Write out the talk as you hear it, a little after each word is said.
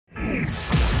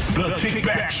The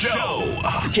Kickback Show.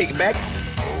 Kickback.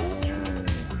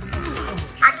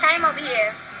 I came over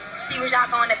here to see was y'all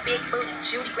going to Big Booty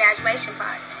Judy graduation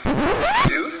party.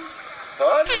 Dude?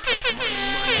 What? With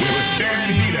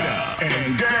Dani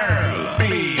and Girl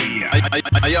B.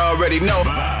 I already know.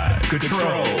 By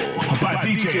Control. By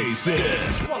DJ Sid.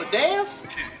 You wanna dance?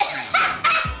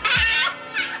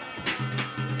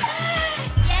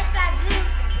 Yes, I do,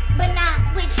 but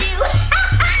not with you.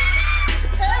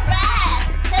 Hooray! Hooray!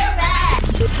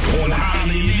 On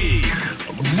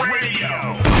Hollywood Radio.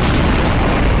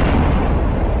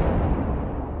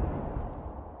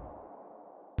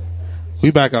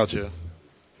 We back out here.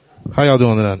 How y'all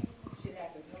doing tonight?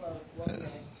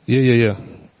 Yeah.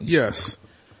 Yes.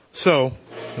 So,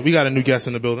 we got a new guest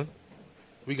in the building.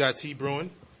 We got T Bruin.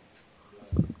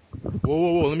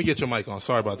 Whoa. Let me get your mic on.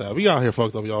 Sorry about that. We out here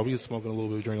fucked up, y'all. We smoking a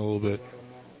little bit, drinking a little bit.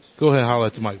 Go ahead and holler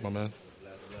at the mic, my man.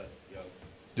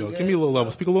 Yo, give me a little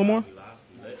level. Speak a little more.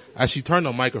 Actually, turn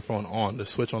the microphone on. The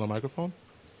switch on the microphone.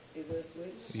 Is there a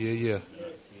switch? Yeah.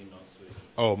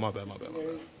 Oh, my bad.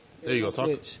 There you go.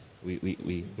 Talk. We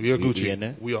are Gucci. We in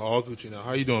there? We are all Gucci now.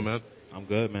 How you doing, man? I'm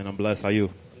good, man. I'm blessed. How you?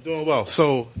 I'm doing well.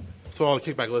 So all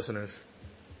the Kickback listeners,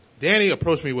 Dani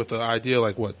approached me with the idea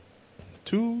like, what,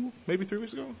 2, maybe 3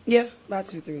 weeks ago? Yeah, about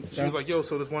 2-3 weeks ago. She was like, yo,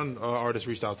 so this one artist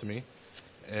reached out to me,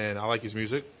 and I like his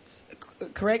music.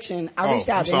 Correction, I reached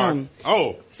out to him.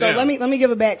 Oh, so damn. let me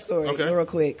give a backstory real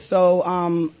quick. So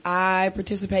I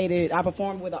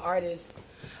performed with an artist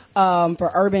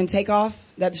for Urban Takeoff,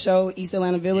 that show, East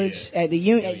Atlanta Village, at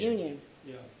Union.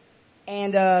 Yeah.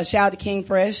 And shout out to King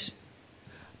Fresh.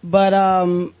 But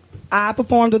I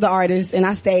performed with the artist and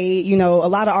I stayed. You know, a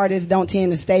lot of artists don't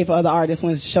tend to stay for other artists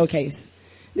when it's a showcase.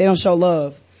 They don't show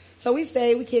love. So we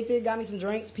stayed, we kicked it, got me some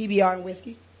drinks, PBR and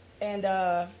whiskey. And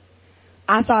I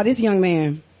saw this young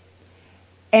man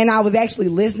and I was actually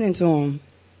listening to him.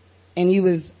 And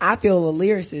I feel a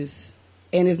lyricist.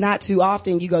 And it's not too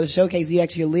often you go to showcase, you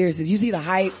actually a lyricist. You see the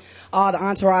hype, all the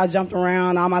entourage jumped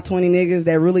around, all my 20 niggas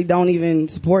that really don't even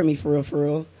support me for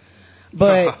real.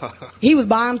 But he was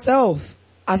by himself.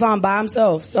 I saw him by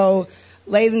himself. So,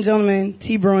 ladies and gentlemen,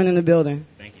 T Bruin in the building.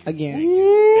 Thank you. Again.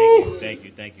 Thank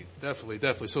you.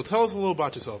 Definitely. So tell us a little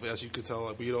about yourself, as you could tell,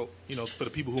 like, for the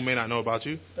people who may not know about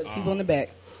you. For the people in the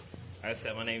back. Like I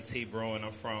said, my name's T Bruin.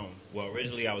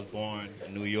 Originally I was born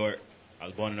in New York. I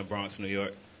was born in the Bronx, New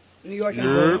York. New York.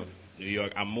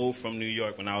 I moved from New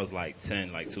York when I was like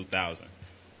 10, like 2000.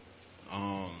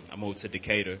 I moved to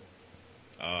Decatur.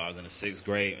 I was in the 6th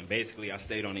grade, and basically I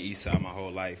stayed on the east side my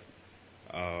whole life.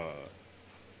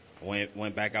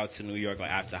 Went back out to New York like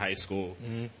after high school.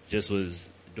 Mm-hmm. Just was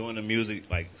doing the music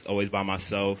like always by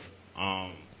myself.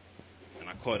 And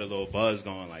I caught a little buzz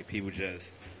going, like people just,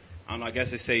 I don't know, I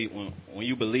guess they say when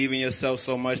you believe in yourself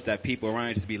so much that people around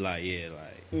you just be like, yeah,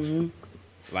 like, mm-hmm.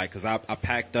 Like, cause I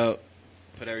packed up,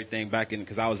 put everything back in,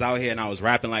 cause I was out here and I was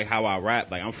rapping like how I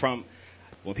rap. Like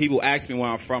when people ask me where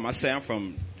I'm from, I say I'm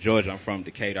from Georgia, I'm from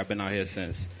Decatur. I've been out here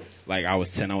since like I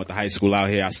was 10. I went to high school out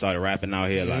here. I started rapping out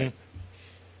here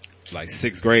like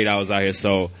 6th grade I was out here.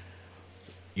 So,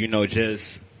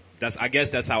 I guess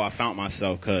that's how I found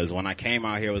myself. Cause when I came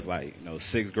out here it was like,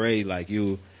 6th grade, like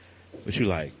you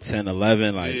like 10,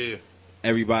 11, like. Yeah.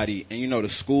 Everybody, and the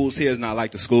schools here is not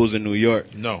like the schools in New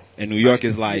York. No. In New York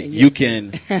is like, you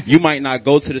might not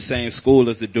go to the same school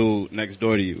as the dude next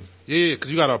door to you. Yeah,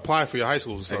 cause you gotta apply for your high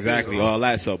school and stuff. Exactly, all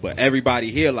that stuff. But everybody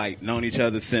here like known each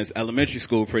other since elementary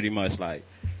school pretty much, like,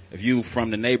 if you from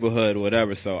the neighborhood or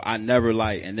whatever. So I never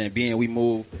and then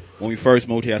when we first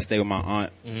moved here, I stayed with my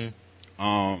aunt.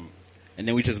 Mm-hmm. And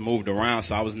then we just moved around,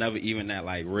 so I was never even at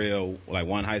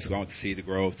one high school. I went to Cedar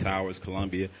Grove, Towers,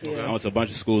 Columbia. Yeah. I went to a bunch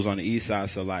of schools on the east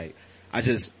side, so I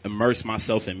just immersed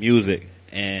myself in music.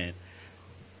 And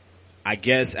I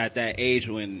guess at that age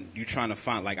when you're trying to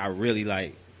find,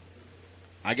 I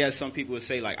guess some people would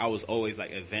say I was always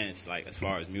advanced, as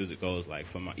far as music goes,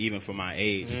 even for my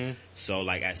age. Mm-hmm. So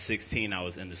at 16 I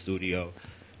was in the studio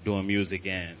doing music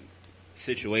and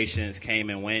situations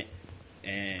came and went,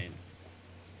 and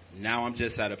now I'm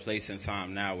just at a place in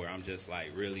time now where I'm just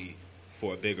really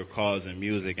for a bigger cause in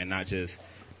music and not just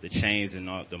the chains and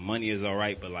all. The money is all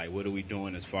right, but what are we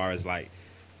doing as far as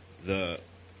the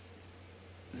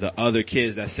other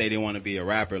kids that say they want to be a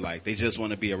rapper, they just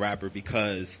want to be a rapper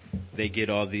because they get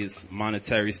all these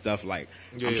monetary stuff. I'm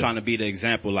trying to be the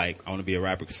example. I want to be a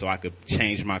rapper so I could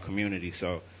change my community.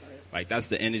 So that's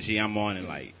the energy I'm on,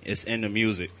 and it's in the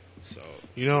music. So.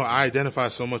 I identify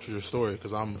so much with your story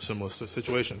because I'm a similar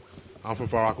situation. I'm from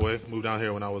Far Rockaway, moved down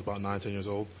here when I was about 9, 10 years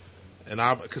old. And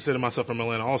I consider myself from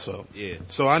Atlanta also. Yeah.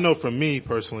 So I know from me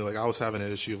personally, I was having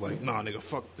an issue of nah, nigga,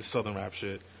 fuck this Southern rap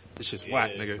shit. this shit's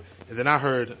whack, nigga. And then I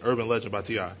heard Urban Legend by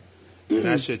T.I. And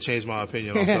that shit changed my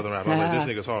opinion on Southern rap. I was like, this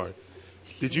nigga's hard.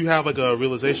 Did you have like a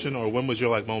realization, or when was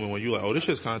your like moment when you like, oh, this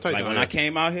shit's kind of tight? Like when I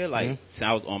came out here, like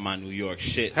I was on my New York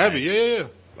shit. Heavy, like, yeah.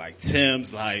 Like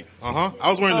Tim's, like I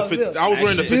was wearing the fatigue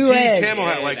camo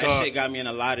hat. Like that shit got me in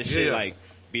a lot of shit. Like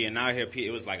being out here,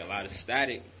 it was like a lot of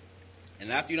static.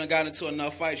 And after you done got into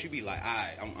enough fights, you be like,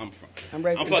 alright, I'm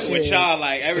fucking with y'all.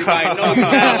 Like everybody know you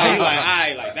now. Like you like,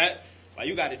 alright, like that. Like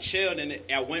you got to chill. And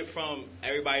I went from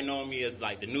everybody knowing me as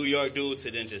like the New York dude to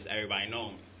then just everybody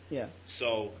knowing me. Yeah.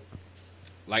 So.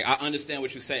 Like, I understand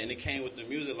what you said, and it came with the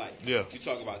music. Like, you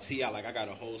talk about T.I., like, I got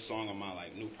a whole song on my,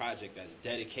 like, new project that's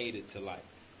dedicated to, like,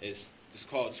 it's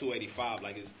called 285.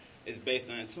 Like, it's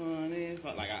based on 20.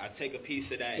 Like, I take a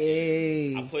piece of that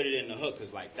and I put it in the hook,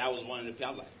 because, like, that was one of the, I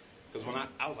was like, because when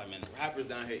I was like, man, the rappers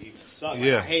down here even suck.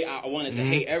 Like, I wanted to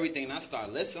hate everything, and I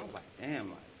started listening. I was like, damn,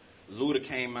 like, Luda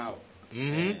came out,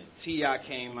 and T.I.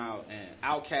 came out, and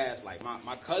Outkast, like,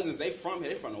 my cousins, they from here,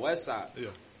 they from the West Side. Yeah.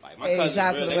 Like my cousins,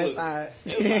 shout to the West Side.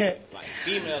 They was like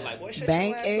female, like what shit?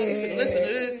 Bank listen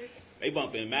to this. They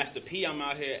bumping Master P. I'm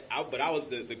out here, but I was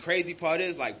the crazy part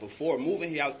is like before moving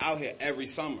here, I was out here every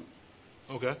summer.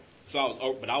 Okay. So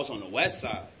I was on the West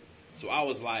Side, so I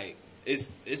was like, it's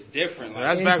different. Like,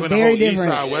 that's back when the whole East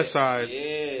Side, West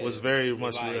Side was very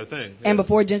much a real thing. And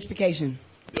before gentrification.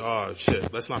 Oh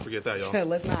shit! Let's not forget that, y'all.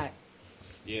 Let's not.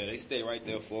 Yeah, they stay right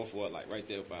there, 4th Ward, like right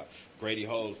there by Grady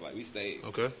Holes. Like we stayed.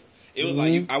 Okay. It was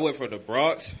like, I went from the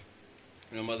Bronx,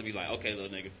 and my mother be like, okay,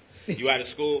 little nigga, you out of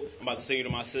school, I'm about to send you to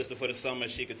my sister for the summer,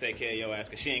 she could take care of your ass,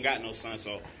 because she ain't got no son,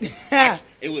 so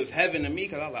it was heaven to me,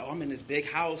 because I was like, oh, I'm in this big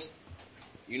house.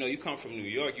 You know, you come from New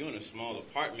York, you in a small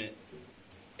apartment.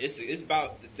 It's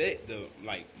about, the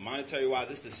like,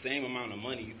 monetary-wise, it's the same amount of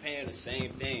money. You paying the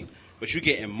same thing, but you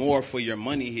getting more for your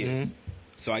money here.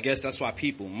 So I guess that's why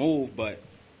people move, but,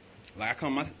 like, I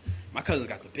come, my cousin's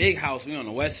got the big house. We on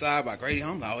the West Side by Grady.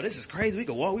 I'm like, oh, this is crazy. We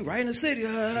can walk. We right in the city.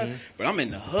 But I'm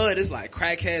in the hood. It's like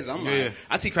crackheads. I'm like,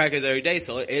 I see crackheads every day,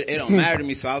 so it don't matter to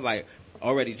me. So I was like,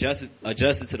 already adjusted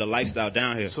to the lifestyle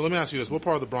down here. So let me ask you this: what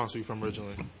part of the Bronx are you from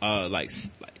originally? Like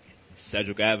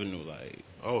Cedric Avenue, like.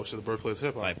 Oh, so the birthplace of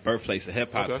hip hop. Like birthplace of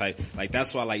hip hop type. Like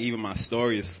that's why like even my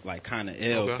story is like kind of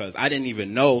ill because I didn't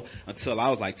even know until I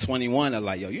was like 21. I'm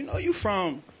like, yo, you know you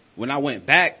from. When I went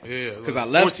back, because I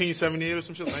left 1478 or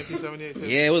some shit, 1978.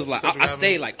 Yeah, it was like I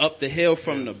stayed like up the hill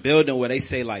from the building where they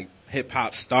say like hip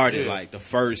hop started, like the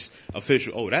first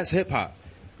official. Oh, that's hip hop.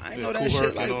 I didn't know that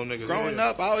shit. Like growing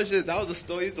up, I was just that was the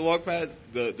store. I used to walk past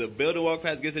the building, walk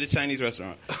past, get to the Chinese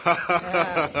restaurant,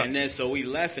 and then so we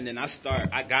left, and then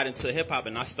I got into hip hop,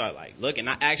 and I started like looking.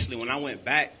 I actually when I went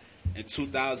back in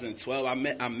 2012, I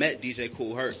met DJ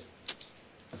Kool Herc.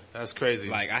 That's crazy.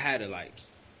 Like I had to like.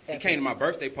 He came to my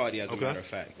birthday party, as a matter of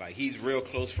fact. Like, he's real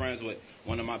close friends with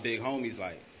one of my big homies,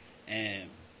 like, and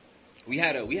we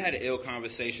had an ill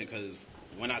conversation because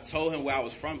when I told him where I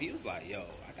was from, he was like, yo,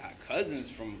 I got cousins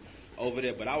from over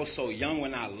there, but I was so young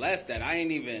when I left that I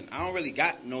don't really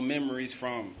got no memories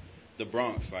from the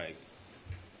Bronx. Like,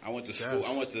 I went to school,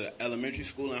 I went to elementary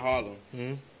school in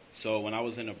Harlem. So when I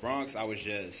was in the Bronx, I was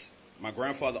just, my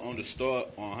grandfather owned a store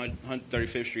on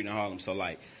 135th Street in Harlem, so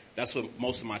like, that's what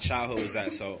most of my childhood was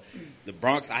at. So the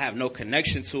Bronx, I have no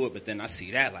connection to it, but then I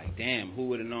see that like, damn, who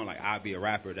would have known like I'd be a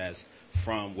rapper that's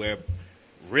from where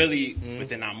really, but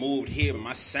then I moved here, but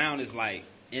my sound is like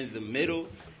in the middle.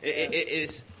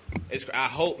 It's I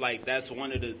hope like that's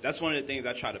one of the things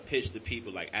I try to pitch to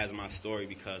people like as my story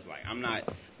because like I'm not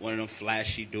one of them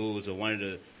flashy dudes or one of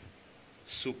the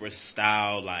super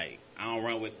style like I don't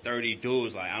run with 30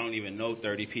 dudes. Like, I don't even know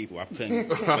 30 people. I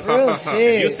couldn't.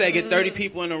 If you say get 30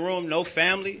 people in the room, no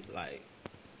family, like,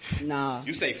 nah.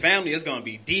 You say family, it's going to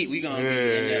be deep. We going to be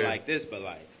in there like this. But,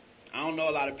 like, I don't know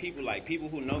a lot of people. Like, people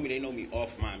who know me, they know me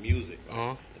off my music.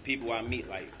 Like, the people I meet,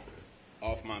 like,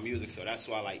 off my music. So that's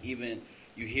why, like, even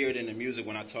you hear it in the music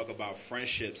when I talk about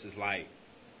friendships, it's like,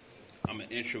 I'm an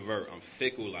introvert. I'm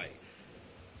fickle. Like,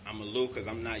 I'm aloof because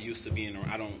I'm not used to being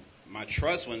around. My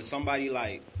trust when somebody,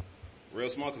 like, real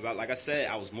small, because like I said,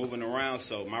 I was moving around,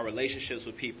 so my relationships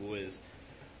with people is,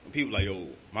 when people like, yo,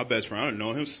 my best friend, I didn't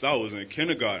know him since I was in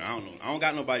kindergarten. I don't know. I don't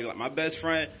got nobody like, my best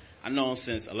friend, I know him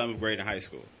since 11th grade in high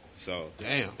school. So,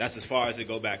 that's as far as it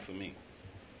go back for me.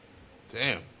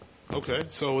 Damn. Okay.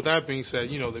 So with that being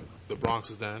said, you know, the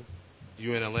Bronx is done.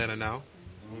 You in Atlanta now.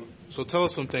 So tell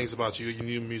us some things about you, your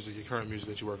new music, your current music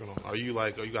that you're working on. Are you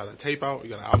got a tape out? You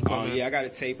got an album coming? Yeah, I got a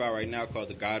tape out right now called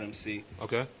The God MC.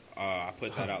 Okay. I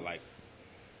put that out like,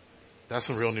 that's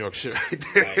some real New York shit right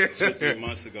there. Like 2-3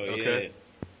 months ago, yeah.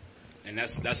 And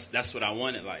that's what I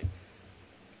wanted, like,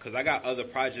 cause I got other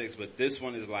projects, but this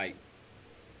one is like,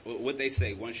 what they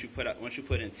say, once you put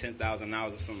in 10,000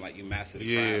 hours or something, like, you master the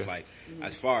Yeah. craft. Like,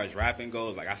 as far as rapping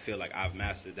goes, like, I feel like I've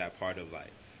mastered that part of, like,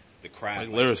 the craft.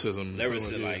 Like lyricism.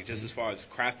 Lyricism, Yeah. like, just as far as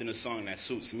crafting a song that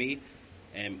suits me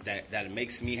and that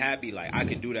makes me happy, like, I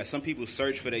can do that. Some people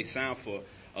search for their sound for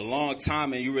a long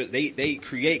time, and they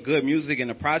create good music in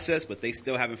the process, but they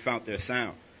still haven't found their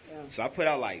sound. Yeah. So I put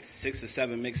out like 6 or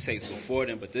 7 mixtapes before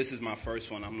them, but this is my first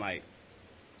one. I'm like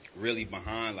really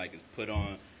behind, like it's put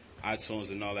on iTunes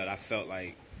and all that. I felt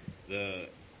like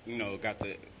got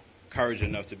the courage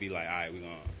enough to be like, all right, we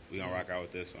gonna rock out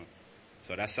with this one.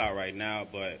 So that's out right now,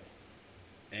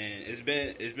 and it's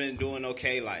been doing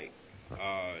okay. Like,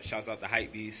 shouts out to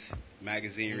Hypebeast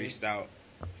magazine reached out.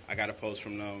 I got a post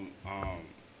from them.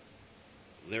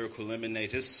 Lyrical Lemonade,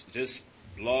 just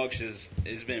blogs.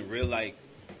 It's been real, like,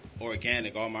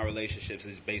 organic. All my relationships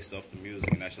is based off the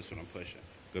music, and that's just what I'm pushing.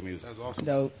 Good music. That's awesome.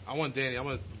 Dope. I want Dani. I'm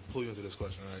gonna pull you into this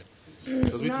question, all right?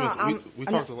 Because we talked.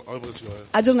 Go ahead.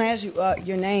 I just want to ask you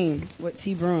your name. What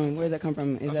T Bruin? Where did that come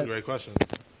from? That's a great question.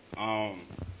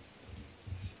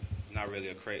 Not really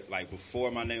a crate. Like,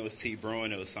 before my name was T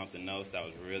Bruin, it was something else that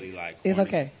was really like. It's corny.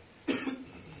 okay.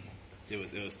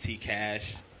 It was T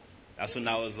Cash. That's when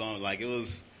I was on. Like, it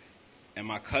was, and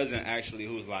my cousin actually,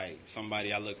 who was like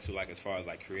somebody I looked to, like, as far as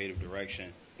like creative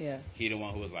direction. Yeah. He the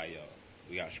one who was like, yo,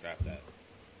 we gotta scrap that.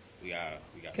 We got.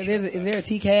 Because is there a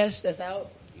T Cash that's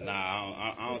out? Nah,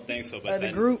 I don't think so. But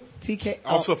The group TK.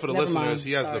 Also, for the never listeners, mind.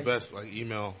 he has Sorry. the best like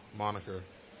email moniker.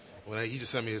 When he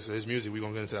just sent me his music, we're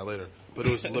gonna get into that later. But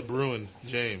it was Lil Bruin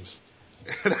James.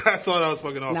 And I thought that was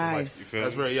fucking awesome. Nice. Like,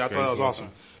 that's very, I thought that was awesome.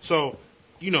 So,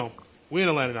 we're in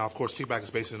Atlanta now. Of course, Kickback is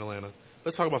based in Atlanta.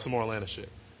 Let's talk about some more Atlanta shit.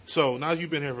 So now you've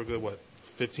been here for a good,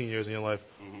 15 years in your life.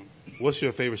 Mm-hmm. What's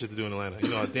your favorite shit to do in Atlanta?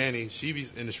 Dani,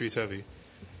 she's in the streets heavy.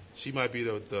 She might be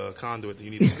the conduit that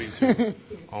you need to speak to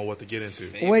on what to get into.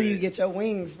 Where do you get your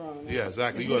wings from? Man? Yeah,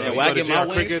 exactly. You go where I to get my JR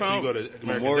wings Crickets, from? you go to American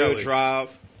Memorial Deli. Drive,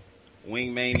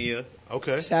 Wing Mania.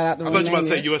 Okay. Shout out to I thought you were about to say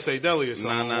Romania. USA Deli or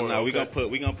something. Nah. Okay.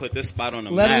 We gonna put this spot on the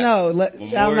Let map. them know. Shout them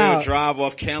Memorial out. Drive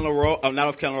off Candler Road. Not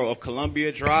off Candler Road, off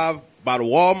Columbia Drive by the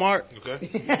Walmart.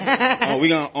 Okay. We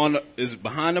gonna is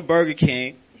behind the Burger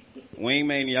King. Wing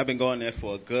Mania. I've been going there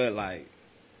for a good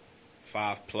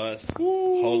 5+.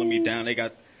 Holding me down. They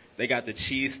got the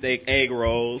cheesesteak egg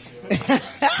rolls.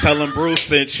 Tell them Bruce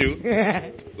sent you.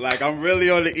 Like, I'm really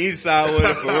on the east side with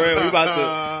it for real. I'm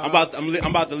about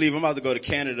to leave. I'm about to go to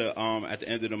Canada at the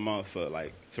end of the month for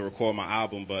to record my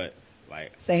album. But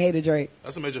Say hey to Drake.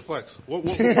 That's a major flex. What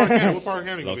part of Canada? What part of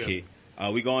Canada? low key,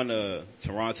 we going to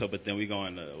Toronto, but then we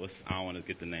going to I don't want to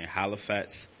get the name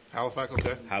Halifax. Halifax,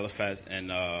 okay. Halifax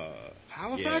and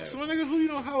Halifax? yeah. My nigga, who you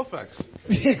know in Halifax?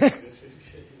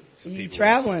 Some You people-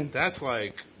 traveling? That's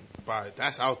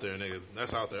that's out there, nigga.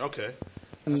 That's out there. Okay.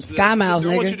 Some Sky Miles,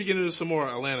 I want you nigga. to get into some more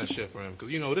Atlanta shit for him. Because,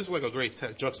 this is like a great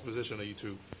juxtaposition of you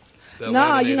two. The No,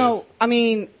 Atlanta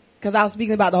native. because I was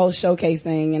speaking about the whole showcase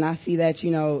thing, and I see that,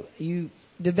 you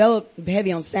developed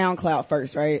heavy on SoundCloud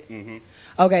first, right? Mm-hmm.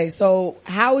 Okay, so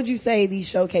how would you say these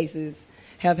showcases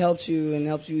have helped you and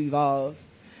helped you evolve?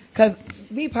 Because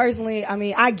me personally,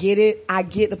 I get it. I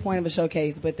get the point of a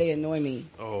showcase, but they annoy me.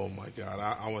 Oh, my God.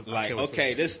 I can't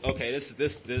wait for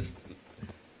this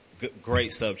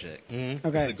great subject. Mm-hmm.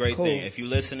 Okay, It's a great cool. thing. If you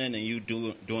listening and you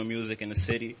doing music in the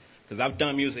city, because I've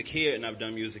done music here and I've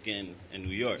done music in New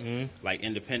York,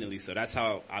 independently. So that's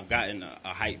how I've gotten a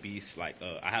hype beast. I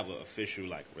have an official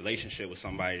relationship with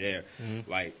somebody there.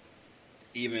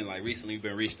 Even recently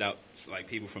been reached out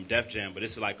people from Def Jam, but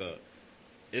it's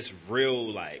it's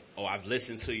real I've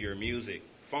listened to your music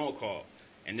phone call,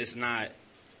 and it's not.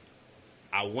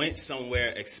 I went somewhere,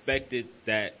 expected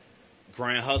that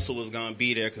Grand Hustle was gonna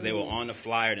be there because they were on the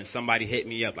flyer, and somebody hit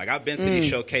me up. I've been to these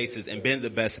showcases and been the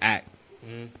best act,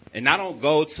 and I don't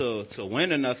go to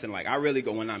win or nothing. I really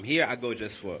go when I'm here. I go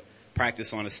just for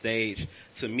practice on the stage,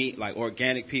 to meet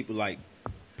organic people,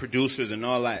 producers and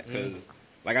all that. Because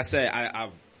like I said,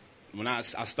 when I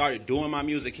started doing my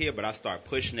music here, but I started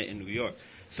pushing it in New York.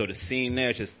 So the scene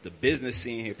there, just the business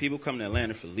scene here, people come to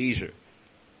Atlanta for leisure.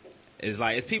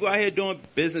 It's people out here doing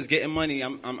business, getting money.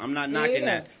 I'm not knocking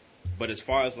that. But as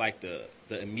far as the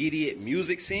immediate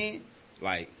music scene,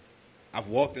 I've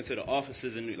walked into the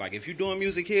offices and if you're doing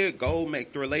music here, go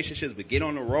make the relationships, but get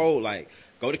on the road.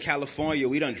 Go to California.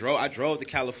 I drove to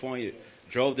California,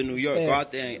 drove to New York, go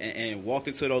out there and walk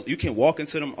into those. You can walk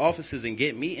into them offices and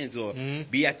get meetings or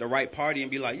be at the right party and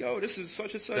be like, yo, this is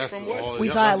such and such That's from what? all- We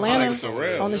Yeah, saw that's how Atlanta niggas are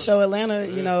real. on the show Atlanta,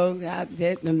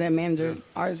 that manager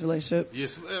artist relationship.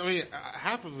 Yes,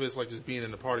 half of it's just being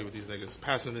in the party with these niggas,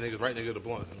 passing the niggas right nigga the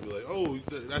blunt, and be like, oh,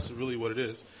 that's really what it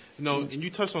is. And you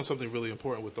touched on something really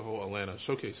important with the whole Atlanta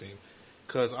showcase scene.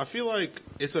 Because I feel like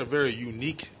it's a very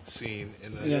unique scene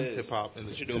in the hip hop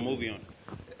industry. We should do a movie on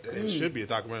it. It should be a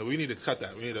documentary. We need to cut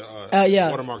that. We need to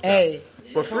watermark that. Hey.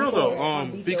 But for real though,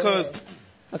 because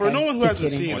for no one who hasn't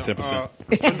seen,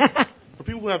 for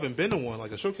people who haven't been to one,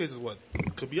 like a showcase is what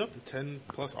could be up to 10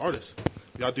 plus artists.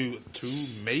 Y'all do 2,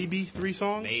 maybe 3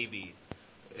 songs, maybe.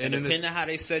 And depending on how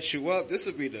they set you up, this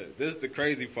is the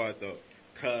crazy part though,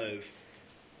 because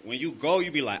when you go,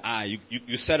 you be like,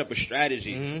 you set up a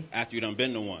strategy after you done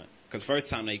been to one. Because first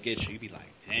time they get you, you be like,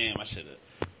 damn, I should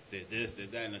have did this,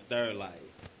 did that, and the third. Like,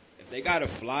 if they got to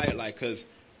fly it, like, because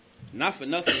not for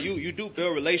nothing, you do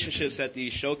build relationships at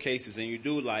these showcases, and you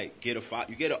do like you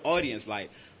get an audience.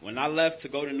 Like when I left to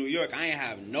go to New York, I ain't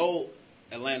have no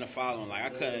Atlanta following. Like I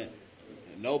couldn't,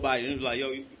 nobody. It was like, yo,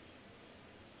 I'm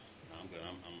good.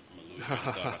 I'm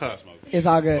gonna lose. It's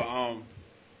all good.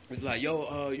 But, it's like,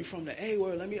 yo, you from the A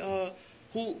word? Let me,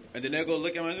 who? And then they go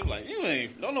look at me and like, you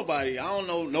ain't know nobody. I don't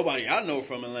know nobody I know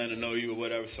from Atlanta know you or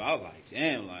whatever. So I was like,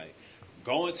 damn, like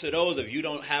going to those if you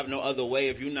don't have no other way,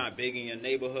 if you're not big in your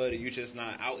neighborhood, or you just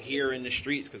not out here in the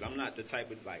streets. Because I'm not the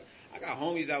type of like, I got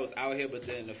homies that was out here, but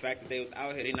then the fact that they was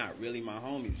out here, they not really my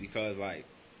homies because like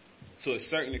to a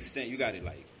certain extent, you got to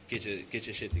like get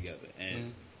your shit together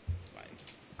and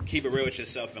like keep it real with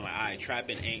yourself and like, all right,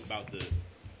 trapping ain't about to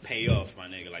pay off, my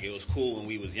nigga. Like, it was cool when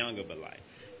we was younger, but like,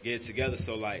 get it together.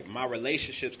 So like, my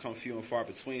relationships come few and far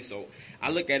between. So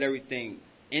I look at everything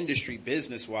industry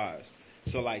business wise.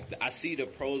 So like, I see the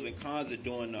pros and cons of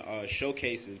doing the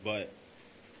showcases, but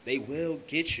they will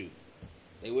get you.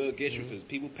 They will get you because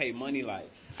people pay money. Like,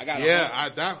 I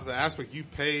got the aspect you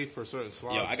pay for certain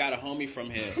slots. Yo, I got a homie from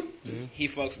here. He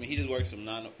fucks me. He just works from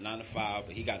 9 to 5,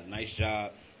 but he got a nice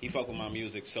job. He fuck with my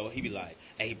music, so he be like,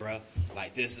 hey, bro,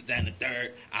 like this, that, and the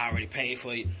third, I already paid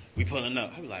for you. We pulling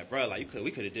up. I be like, bro, like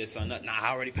we could have did something. Nah, I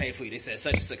already paid for you. They said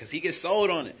such and such, because he gets sold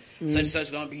on it. Such and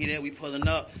such gonna be there. We pulling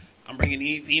up. I'm bringing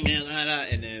the female,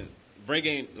 and then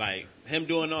bringing, like, him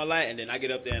doing all that, and then I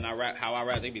get up there and I rap how I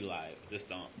rap. They be like, this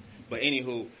don't. But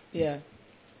anywho,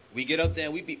 we get up there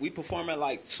and we perform at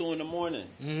like 2 a.m.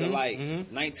 to like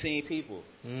 19 people.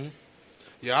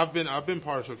 Yeah, I've been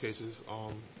part of showcases.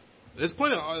 There's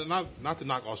plenty of, not to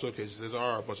knock all showcases, there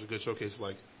are a bunch of good showcases,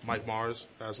 like Mike Mars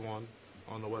has one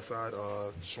on the west side,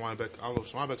 Schweinbeck, I don't know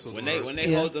if Schweinbeck's still when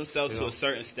they hold themselves to a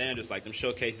certain standards, like them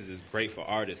showcases is great for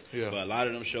artists, but a lot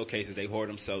of them showcases, they hoard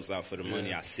themselves out for the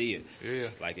money. I see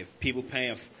it. Like, if people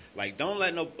paying, like, don't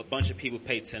let a bunch of people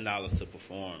pay $10 to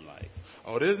perform, like.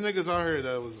 Oh, there's niggas out here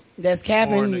that's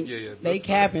capping. They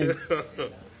capping.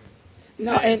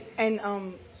 No, and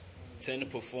 10 to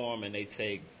perform, and they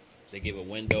give a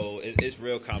window. It's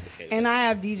real complicated. And I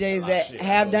have DJs that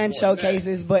have done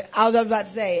showcases, but I was about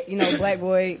to say, Black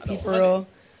Boy, PForreal.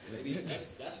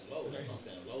 That's low. That's what I'm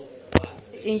saying. Low.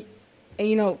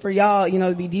 And for y'all,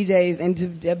 to be DJs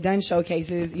and to have done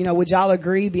showcases, would y'all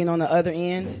agree being on the other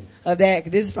end of that?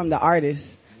 'Cause this is from the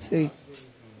artists. See.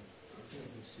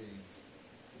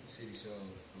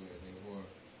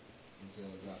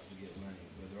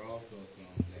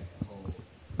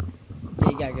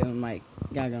 You gotta get on the mic.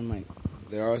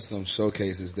 There are some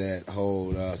showcases that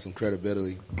hold some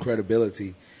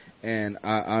credibility, and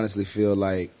I honestly feel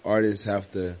like artists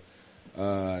have to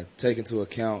take into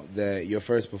account that your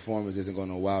first performance isn't going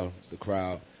to wow the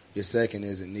crowd. Your second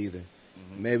isn't neither.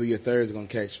 Maybe your third is going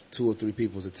to catch 2 or 3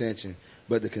 people's attention,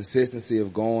 but the consistency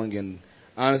of going and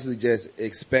honestly just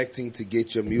expecting to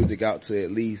get your music out to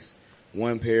at least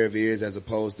one pair of ears as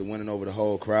opposed to winning over the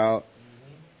whole crowd.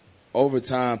 Over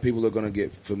time, people are going to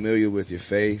get familiar with your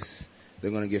face. They're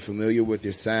going to get familiar with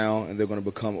your sound, and they're going to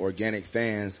become organic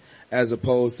fans as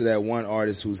opposed to that one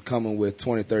artist who's coming with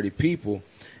 20, 30 people.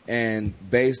 And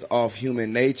based off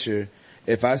human nature,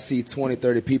 if I see 20,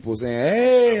 30 people saying,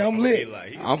 hey, I'm lit,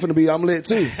 I'm lit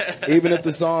too. Even if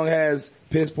the song has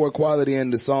piss poor quality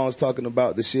and the song's talking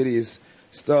about the shittiest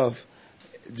stuff,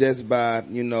 just by,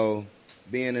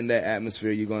 being in that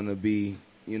atmosphere, you're going to be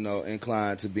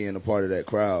inclined to being a part of that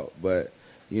crowd. But,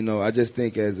 I just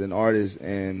think as an artist,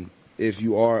 and if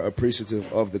you are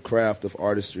appreciative of the craft of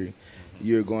artistry,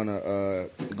 you're going to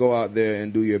go out there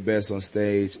and do your best on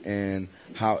stage. And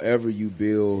however you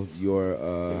build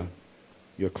your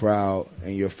crowd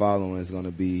and your following is going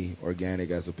to be organic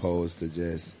as opposed to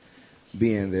just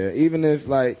being there. Even if,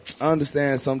 like, I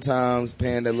understand sometimes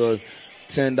paying that little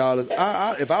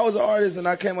 $10. If I was an artist and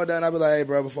I came up there and I'd be like, hey,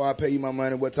 bro, before I pay you my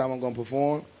money, what time I'm going to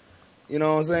perform? You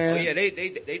know what I'm saying? Oh, yeah,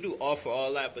 they do offer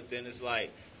all that, but then it's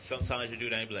like, sometimes you do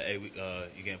that and be like, hey,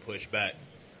 you getting pushed back.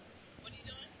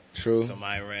 True.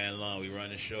 Somebody ran long, we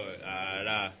running short.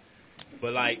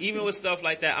 But like even with stuff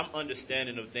like that, I'm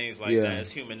understanding of things like Yeah. that.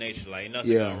 It's human nature. Like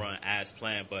nothing Yeah. gonna run as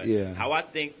planned. But Yeah. how I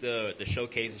think the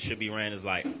showcases should be ran is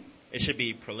like it should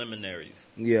be preliminaries.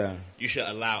 Yeah. You should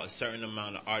allow a certain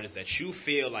amount of artists that you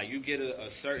feel like you get a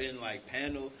certain like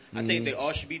panel. I think they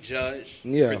all should be judged,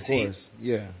 Yeah, of critiqued, course.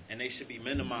 Yeah. and they should be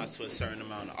minimized to a certain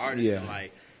amount of artists. Yeah. And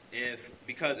like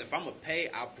because if I'm gonna pay,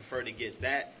 I prefer to get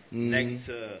that next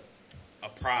to a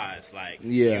prize. Like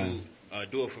Yeah. you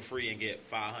do it for free and get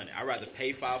 $500. I'd rather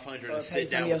pay $500 So and pay sit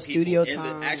some down of your with people studio in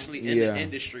time. in Yeah. the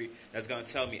industry that's gonna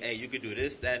tell me, hey, you could do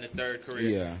this, that, and the third career.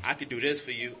 Yeah. I could do this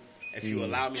for you if you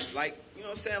allow me. Like you know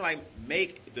what I'm saying? Like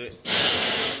make the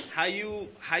how you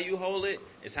hold it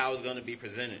is how it's gonna be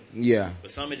presented. Yeah.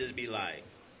 But some would just be like,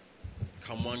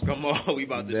 come on, we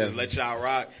about to just let y'all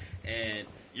rock. And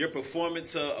you're performing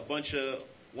to a bunch of,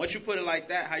 once you put it like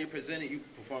that, how you present it, you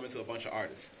perform it to a bunch of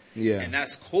artists. Yeah. And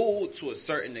that's cool to a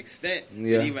certain extent.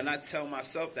 Yeah. But even I tell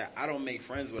myself that I don't make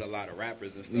friends with a lot of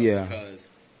rappers and stuff Yeah. because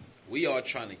we all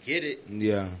trying to get it.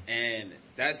 Yeah. And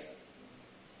it's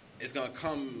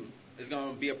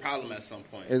going to be a problem at some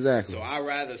point. Exactly. So I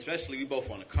rather, especially we both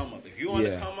want to come up. If you want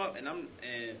to Yeah. come up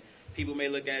and people may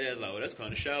look at it as like, oh, that's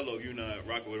kind of shallow. You're not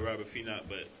rocking with a rapper if you're not,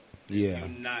 but Yeah.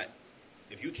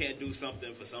 if you can't do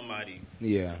something for somebody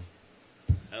Yeah.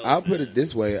 else, I'll put man. it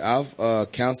this way. I've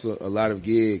counseled a lot of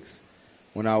gigs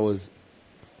when I was,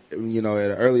 at an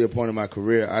earlier point in my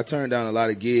career. I turned down a lot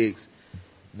of gigs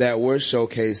that were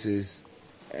showcases,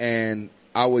 and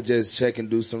I would just check and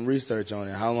do some research on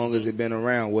it. How long has it been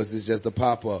around? Was this just a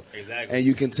pop-up? Exactly. And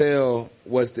you can tell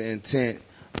what's the intent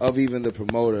of even the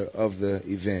promoter of the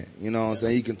event. You know what I'm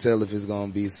saying? You can tell if it's going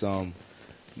to be some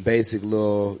basic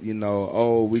little,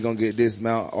 we're going to get this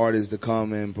amount of artists to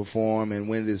come and perform and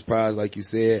win this prize, like you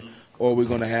said, or we're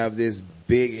going to have this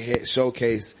big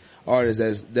showcase artist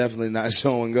that's definitely not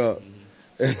showing up.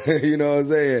 You know what I'm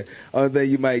saying? Only thing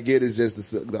you might get is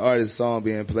just the artist's song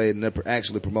being played and they're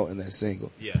actually promoting that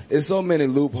single. Yeah. There's so many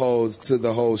loopholes to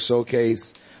the whole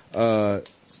showcase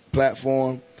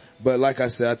platform. But like I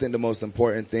said, I think the most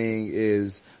important thing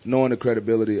is knowing the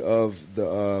credibility of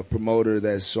the promoter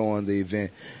that's showing the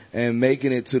event and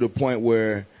making it to the point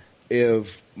where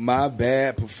if my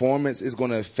bad performance is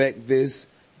going to affect this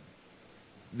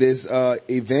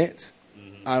event,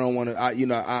 I don't want to,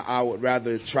 I would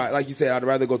rather try, like you said, I'd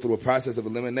rather go through a process of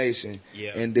elimination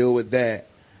and deal with that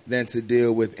than to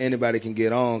deal with anybody can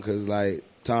get on, because like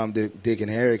Tom, Dick, and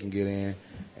Harry can get in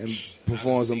and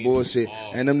perform some bullshit,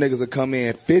 and them niggas will come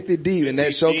in 50 deep, and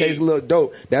that showcase look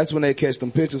dope. That's when they catch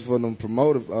them pictures for them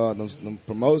them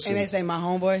promotions. And they say, my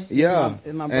homeboy? Yeah.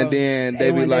 It's my bro. And then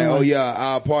they be A1, like, A1. oh yeah,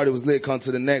 our party was lit, come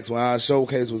to the next one. Our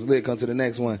showcase was lit, come to the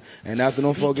next one. And after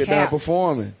them folk get done cap.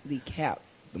 performing, The cap.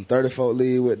 them 30 folk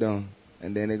leave with them.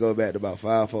 And then they go back to about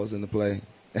 5 folks in the play.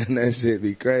 And that shit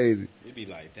be crazy. You'd be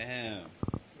like, damn.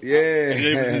 Yeah.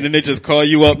 And then they just call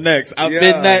you up next. I've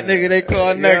been that nigga they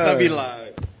call next. Yeah. I'd be like,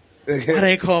 why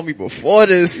they ain't call me before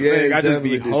this? Yeah, Like, it's I just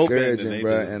be definitely hoping. that discouraging, they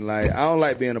bro. just- And like, I don't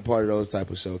like being a part of those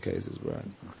type of showcases, bro.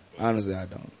 Honestly, I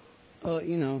don't. Well,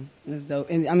 it's dope.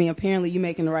 And I mean, apparently you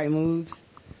making the right moves.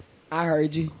 I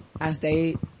heard you. I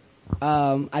stayed.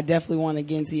 I definitely want to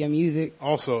get into your music.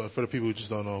 Also, for the people who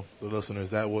just don't know, the listeners,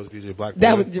 that was DJ Black.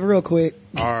 That was real quick.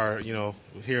 our,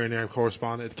 here and there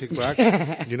correspondent at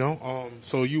Kickback.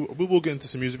 So we will get into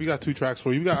some music. We got 2 tracks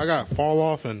for you. I got Fall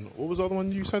Off, and what was the other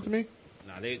one you sent to me?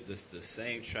 Nah, this the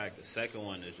same track. The second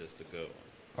one is just a good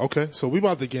one. Okay, so we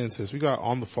about to get into this. We got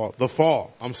On the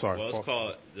Fall. I'm sorry. Well, it's Fall.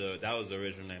 called that was the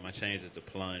original name. I changed it to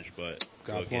Plunge, but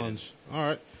Got we'll get Plunge. All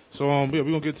right. So we're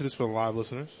gonna get to this for the live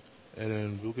listeners, and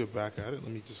then we'll get back at it.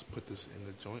 Let me just put this in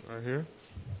the joint right here.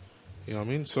 You know what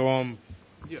I mean? So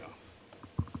yeah.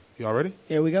 Y'all ready?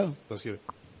 Here we go. Let's get it.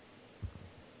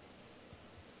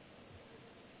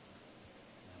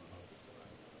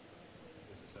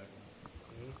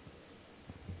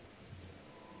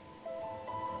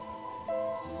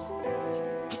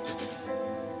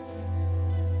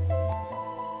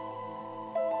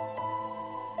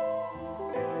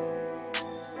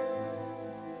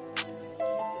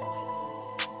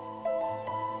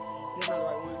 This not the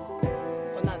right one.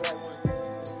 Oh, not the right one.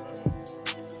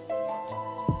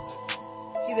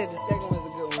 He said the second one's a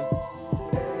good one.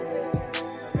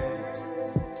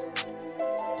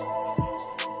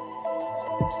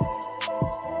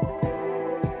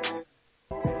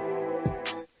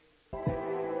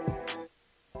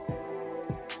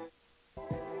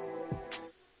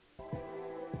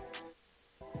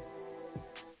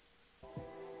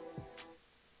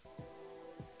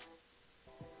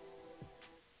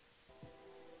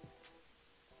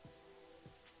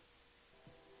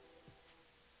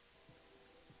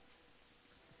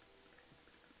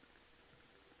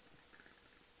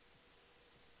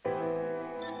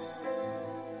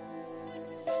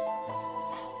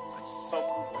 so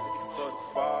ready for the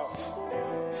fall.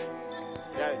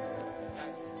 Yeah.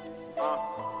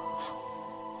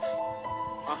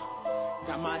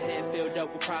 Got my head filled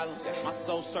up with problems, my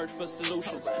soul search for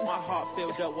solutions, my heart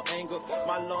filled up with anger,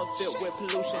 my lungs filled with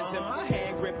pollutions, and my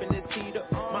hand gripping this heater,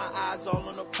 my eyes all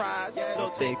on the prize, little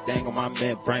thick thing on my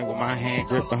membrane with my hand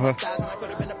gripping her. I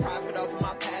could have been a prophet off of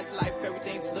my past life,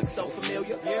 everything just looks so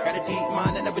familiar. Got a deep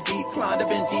mind and never declined, I've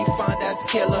been defined as a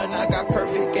killer, and I got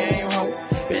perfect game, ho.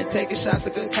 Been taking shots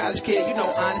like a college kid, you know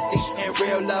honesty and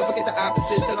real love. Forget the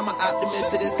opposite, still I'm an optimist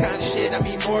to this kind of shit, I'm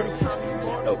immortal.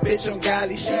 No bitch, I'm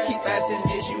godly, she keep asking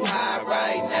is you high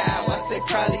right now? I said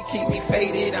probably keep me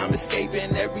faded, I'm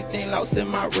escaping everything lost in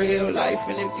my real life.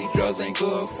 And if these drugs ain't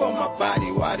good for my body,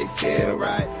 why they feel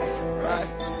right? Right?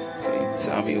 Can you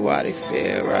tell me why they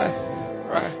feel right?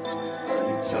 Right?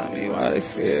 Can you tell me why they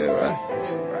feel right?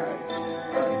 Right?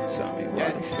 Can you tell me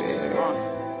why they feel right?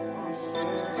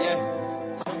 Yeah.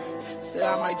 Said I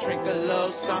might drink a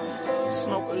little something,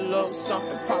 smoke a little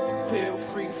something, pop a pill,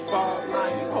 free fall. I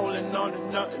ain't holding on to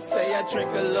nothing. Say I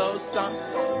drink a little something,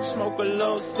 smoke a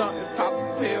little something, pop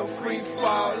a pill, free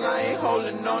fall. I ain't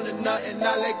holding on to nothing.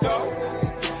 I let go,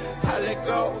 I let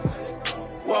go.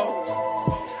 Whoa,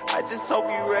 I just hope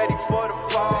you ready for the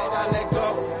fall. Said I let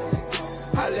go,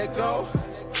 I let go.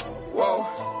 Whoa.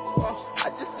 I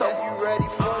just hope you ready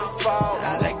for the fall.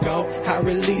 I let go, I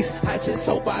release, I just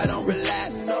hope I don't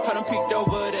relapse. I done peeked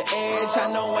over the edge, I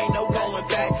know ain't no going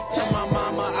back. Tell my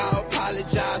mama I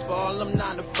apologize for all them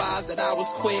 9 to 5s that I was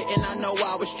quitting. I know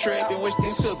I was tripping, wish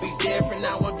things could be different.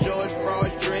 Now I'm George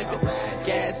Frost dripping,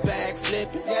 gas bag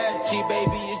flipping.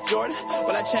 G-Baby is Jordan,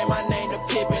 well I changed my name to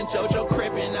Pippin. JoJo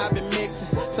Crippin', I've been mixing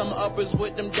some uppers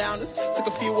with them downers. Took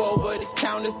a few over the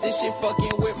counters, this shit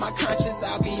fucking with my conscience.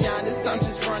 I'll be honest, I'm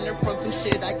just running from some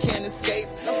shit I can't escape.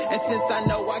 And since I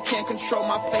know I can't control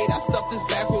my fate, I stuffed this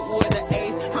backward with an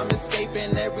 8. I'm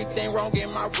escaping everything wrong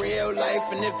in my real life.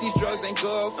 And if these drugs ain't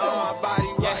good for my body,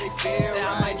 why they feel right?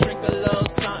 I might drink a little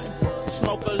something,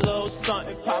 smoke a little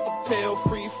something, pop a pill,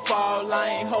 free fall. I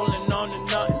ain't holding on to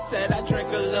nothing. Said I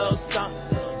drink a little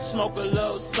something, smoke a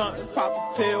little something, pop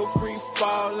a pill, free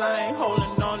fall. I ain't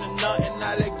holding on to nothing.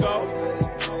 I let go,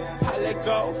 I let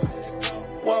go.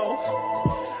 Whoa,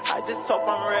 I just hope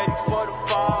I'm ready for the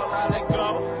fall. I let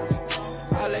go,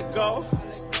 I let go.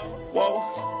 Whoa,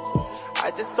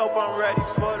 I just hope I'm ready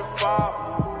for the fall.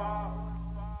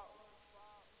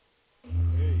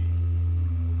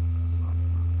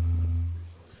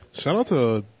 Shout out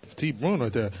to T Bruin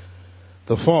right there.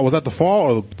 The fall, was that the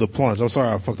fall or the plunge? I'm sorry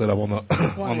I fucked that up on the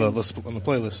on the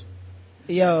playlist.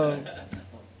 Yo,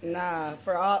 nah,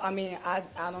 for all, I mean, I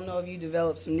don't know if you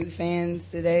developed some new fans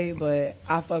today, but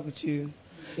I fuck with you.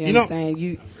 You know what I'm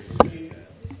saying?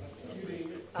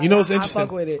 You know what's interesting? I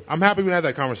fuck with it. I'm happy we had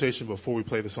that conversation before we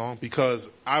played the song because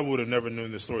I would have never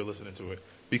known this story listening to it.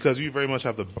 Because you very much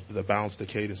have the bounce, the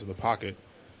cadence, of the pocket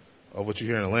of what you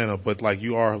hear in Atlanta, but like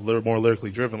you are more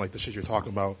lyrically driven, like the shit you're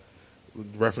talking about,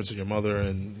 referencing your mother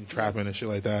and trapping and shit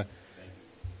like that.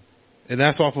 And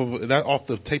that's off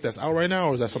the tape that's out right now,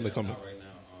 or is that something coming? Out right now,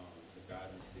 the God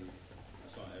MC.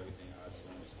 That's on everything.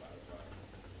 iTunes, Spotify,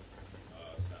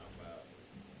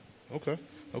 SoundCloud.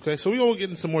 Okay. So we gonna get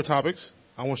into some more topics.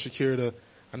 I want Shakira to.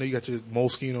 I know you got your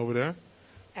Moleskine over there.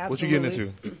 Absolutely. What you getting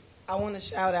into? I want to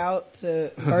shout out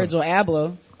to Virgil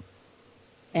Abloh.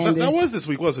 And that was this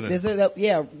week, wasn't it?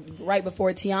 Yeah, right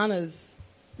before Tiana's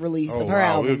release of her album.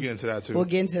 album. We'll get into that too. We'll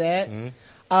get into that. Mm-hmm.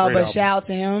 But shout out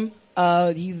to him.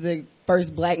 He's the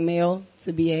first black male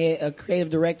to be a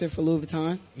creative director for Louis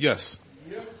Vuitton. Yes.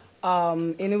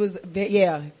 And it was,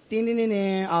 yeah,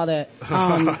 all that.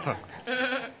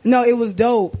 No, it was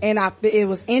dope. And it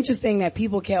was interesting that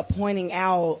people kept pointing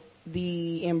out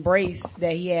the embrace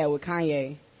that he had with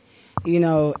Kanye. You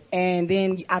know, and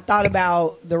then I thought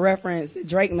about the reference that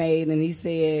Drake made, and he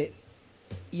said,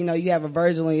 you know, you have a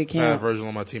Virgil in your camp. If I had Virgil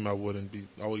on my team, I would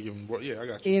give him, yeah, I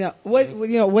got you. You know,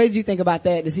 what did you think about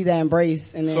that, to see that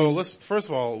embrace? And then, so first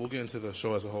of all, we'll get into the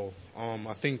show as a whole.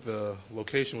 I think the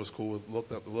location was cool.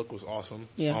 The look was awesome.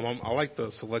 Yeah. I like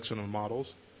the selection of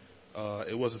models.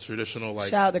 It wasn't traditional,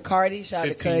 like, shout out to Cardi, shout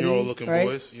out to Cudi. 15-year-old looking right?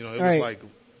 boys. You know, it was like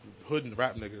hood and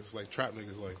rap niggas, like trap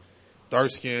niggas, like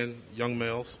dark skinned young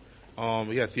males.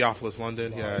 He had Theophilus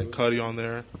London. He had Cudi on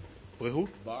there. Wait, who?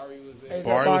 Bari was there.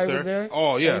 Bari was there.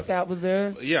 Oh, yeah. ASAP was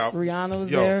there. Yeah. Rihanna was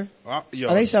there. Oh,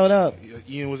 they showed up.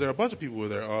 Ian was there. A bunch of people were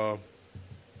there.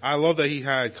 I love that he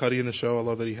had Cudi in the show. I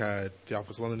love that he had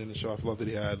Theophilus London in the show. I love that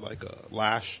he had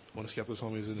Lash, one of Skepta's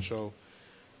homies, in the show.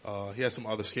 He had some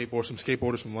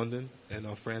skateboarders from London and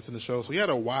France in the show. So he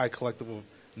had a wide collective of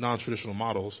non-traditional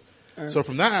models. So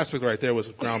from that aspect right there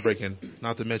was groundbreaking,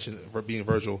 not to mention being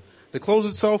Virgil. The clothes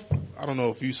itself, I don't know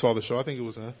if you saw the show. I think it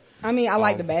was I mean, I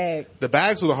like the bag. The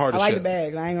bags were the I hardest like shit. the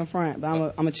bags. I ain't gonna front,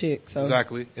 but I'm a chick, so.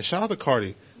 Exactly. And shout out to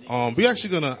Cardi. We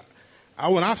actually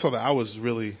when I saw that, I was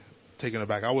really taken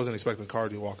aback. I wasn't expecting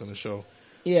Cardi to walk on the show.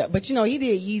 Yeah, but you know, he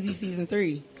did Yeezy season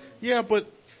 3. Yeah, but,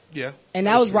 yeah. And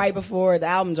that was right before the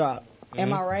album dropped. Am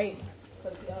Mm-hmm. I right?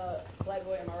 Black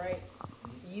Boy, am I right?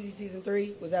 Yeezy season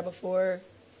 3, was that before,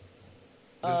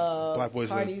 Black Boy's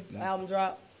Cardi's album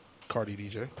drop? Cardi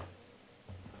DJ.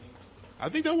 I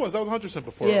think that was 100%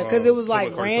 before. Yeah, cause it was before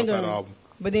like Cardi dropped that random. album.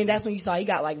 But then that's when you saw he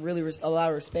got like really a lot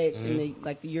of respect in Mm-hmm.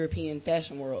 the European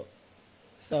fashion world.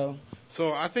 So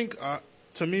I think,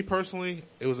 to me personally,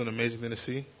 it was an amazing thing to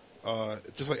see.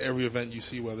 Just like every event you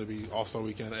see, whether it be All-Star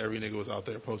Weekend, every nigga was out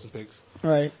there posting pics.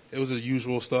 right, It was the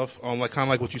usual stuff. Like kind of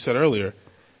like what you said earlier.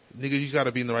 Nigga, you got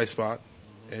to be in the right spot,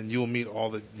 and you'll meet all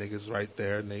the niggas right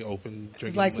there, and they open drinking.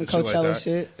 it's like some shit Coachella like that.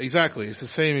 shit. Exactly, it's the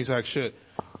same exact shit.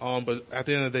 But at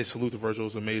the end of the day, salute to Virgil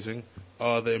was amazing.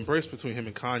 The embrace between him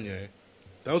and Kanye,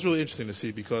 that was really interesting to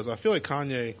see because I feel like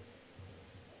Kanye,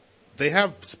 they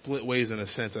have split ways in a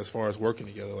sense as far as working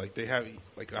together. Like they have,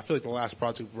 like I feel like the last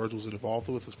project Virgil's involved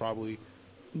with is probably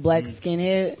Black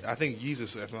Skinhead. I think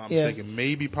Yeezus, if I'm not Yeah. mistaken,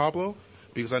 maybe Pablo,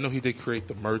 because I know he did create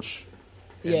the merch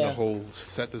and Yeah. the whole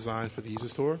set design for the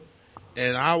Yeezus tour.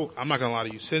 And I'm not gonna lie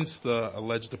to you, since the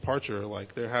alleged departure,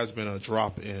 like there has been a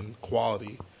drop in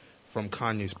quality from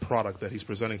Kanye's product that he's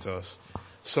presenting to us.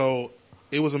 So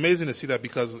it was amazing to see that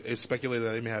because it's speculated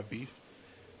that they may have beef.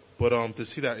 But to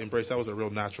see that embrace, that was a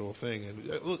real natural thing, and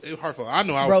it was heartfelt. I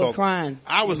know I Bro was felt crying.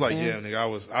 I was You know like, what yeah,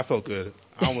 I'm nigga, I felt good.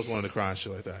 I almost wanted to cry and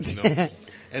shit like that, you know.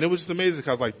 And it was just amazing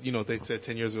because, like, you know, they said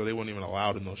 10 years ago they weren't even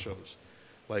allowed in those shows.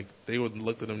 Like they would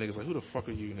look at them niggas like, who the fuck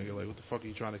are you, nigga? Like, what the fuck are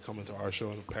you trying to come into our show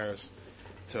in Paris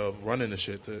to run into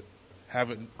shit to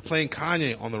have it playing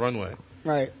Kanye on the runway?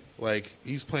 Right, Like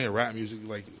he's playing rap music,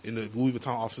 like in the Louis Vuitton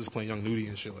offices playing Young Nudie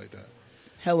and shit like that.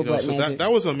 hella You know, black so magic.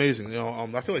 that was amazing. You know,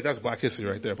 I feel like that's Black History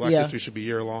right there. Black Yeah. History should be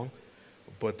year long,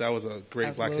 but that was a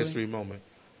great Black Absolutely. History moment.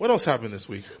 What else happened this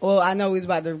week? Well, I know we was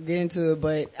about to get into it,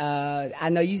 but I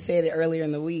know you said it earlier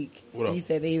in the week. What up? You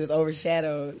said that he was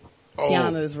overshadowed Oh.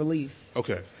 Tiana's release.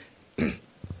 Okay.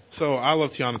 So I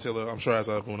love Tiana Taylor. I'm sure as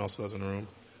everyone else does in the room.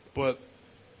 But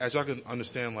as y'all can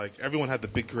understand, like everyone had the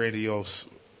big grandiose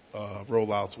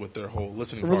rollouts with their whole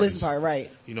listening parties. Release part,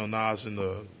 right? You know, Nas and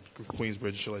the Queensbridge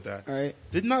and shit like that. Right.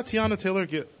 Did not Tiana Taylor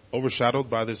get overshadowed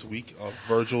by this week of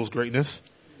Virgil's greatness?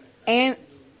 And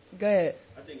go ahead.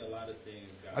 I think a lot of things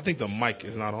got I think the mic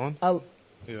is not on. Oh,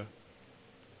 Yeah.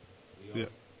 Yeah.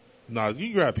 Nah, you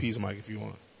can grab P's mic if you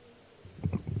want.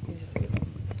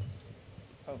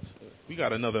 We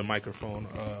got another microphone.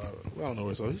 I don't know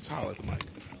where it's at. Just holler at the mic.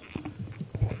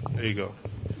 There you go.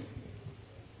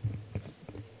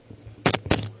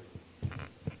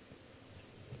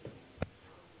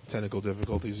 Technical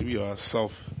difficulties. We are a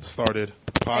self-started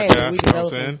podcast. we You know what I'm developing.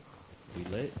 saying? we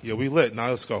lit. Yeah, we lit. Now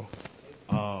let's go.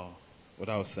 Oh, what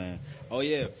I was saying. Oh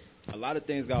yeah, a lot of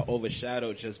things got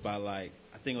overshadowed just by like,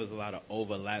 I think it was a lot of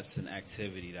overlaps in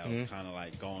activity that was kind of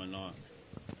like going on.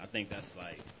 I think that's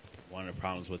like one of the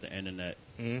problems with the internet.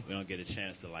 We don't get a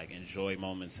chance to like enjoy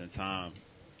moments in time.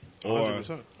 Or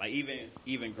 100%. like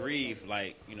even grieve,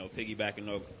 like, you know,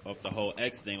 piggybacking off the whole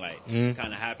X thing, like kind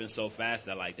of happened so fast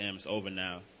that like, damn, it's over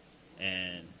now.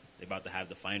 And they're about to have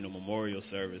the final memorial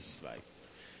service, like.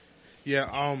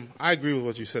 Yeah, I agree with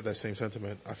what you said, that same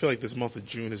sentiment. I feel like this month of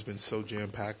June has been so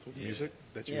jam-packed with music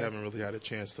that you haven't really had a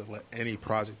chance to let any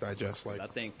project digest. Like, I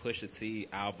think Pusha T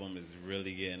album is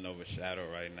really getting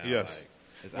overshadowed right now. Yes. Like,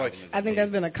 his Like, album is I think that's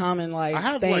amazing. been a common like I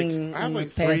have, thing like- I have, in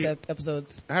like, past three-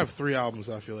 episodes. I have 3 albums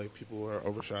that I feel like people are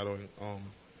overshadowing.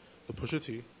 The Pusha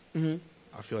T.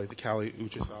 I feel like the Kali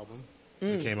Uchis album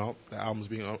that came out. The album's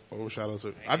being overshadowed.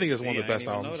 So I think it's one of the best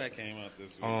I didn't albums. even know that came out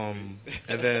this week.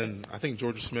 And then I think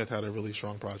Georgia Smith had a really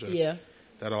strong project. Yeah.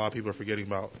 That a lot of people are forgetting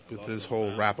about with this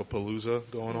whole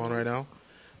rap-a-palooza going on right now.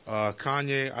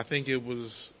 Kanye, I think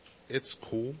it's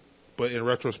cool, but in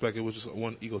retrospect, it was just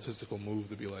one egotistical move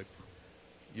to be like,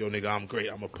 yo, nigga, I'm great.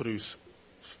 I'm going to produce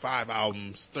 5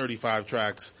 albums, 35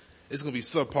 tracks. It's going to be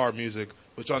subpar music,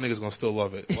 but y'all niggas going to still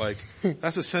love it. Like,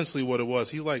 that's essentially what it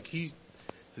was.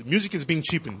 The music is being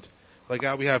cheapened. Like,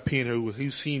 we have P and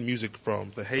who's seen music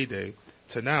from the heyday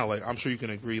to now. Like, I'm sure you can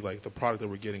agree, like, the product that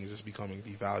we're getting is just becoming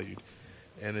devalued.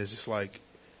 And it's just like,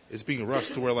 it's being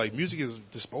rushed to where like music is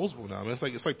disposable now. I mean,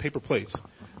 it's like paper plates.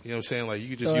 You know what I'm saying? Like you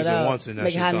can just Throw use it out. once and that's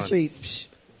Make it just hot in done. the streets. Psh.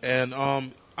 And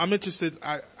I'm interested.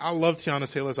 I love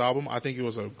Tiana Taylor's album. I think it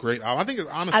was a great album. I think it's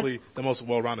honestly the most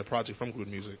well-rounded project from Good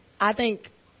Music. I think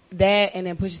that and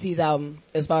then Pusha T's album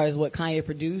as far as what Kanye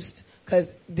produced,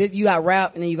 because you got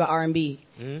rap and then you got R&B.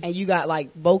 and you got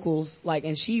like vocals, like,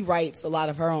 and she writes a lot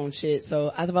of her own shit.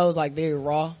 So I thought it was like very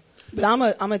raw. But I'm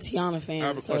a Tiana fan. I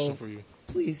have a question for you.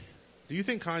 Please. Do you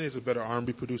think Kanye's a better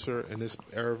R&B producer in this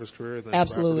era of his career than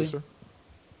Absolutely. a rap producer?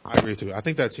 I agree too. I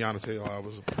think that Tiana Taylor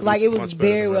was like, it was much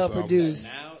better very than the well rest of the produced.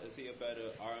 Now, is he a better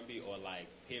R&B or like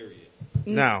period?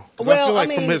 Now, 'cause Well, I feel like I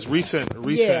mean, from his recent,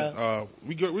 yeah.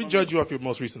 we judge you off your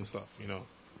most recent stuff, you know.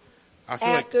 I feel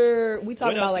After we talk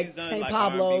What about else like he's done, St. like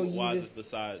Pablo, R&B wise Yeezus,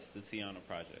 besides the Tiana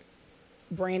project?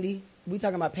 Brandy. We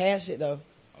talking about past shit though.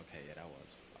 Okay, yeah, that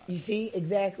was fire. You see,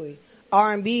 exactly.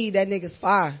 R&B, that nigga's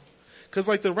fire. because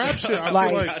like the rap shit, I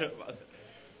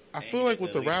feel like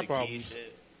with the rap albums,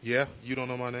 shit, yeah, You Don't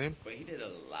Know My Name. but he did a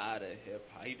lot of hip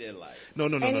hop. He did like No.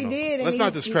 And he did, and Let's he-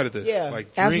 not discredit this. yeah, like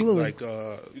absolutely. like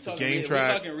You talking game we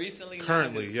track. talking recently now?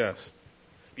 Currently, yes.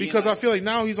 Being Because like- I feel like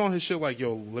now he's on his shit like,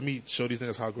 yo, let me show these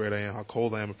niggas how great I am, how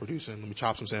cold I am at producing. Let me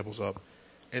chop some samples up.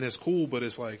 And it's cool, but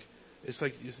it's like this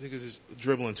nigga's just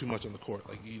dribbling too much on the court.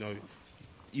 Like, you know,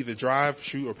 either drive,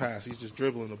 shoot, or pass. He's just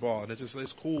dribbling the ball. And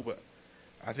it's cool, but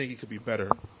I think he could be better.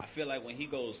 I feel like when he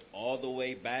goes all the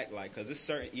way back, like, cause it's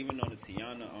certain, even on the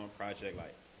Tiana project,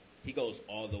 like, he goes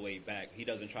all the way back. He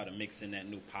doesn't try to mix in that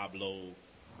new Pablo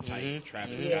type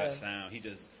Travis Yeah. Scott sound. He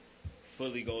just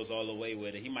fully goes all the way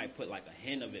with it. He might put like a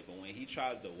hint of it, but when he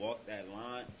tries to walk that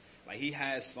line, like he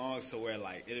has songs to where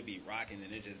like it'll be rocking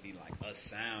and it just be like a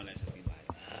sound that just be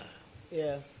like,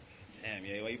 Yeah. damn,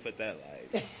 yeah, why you put that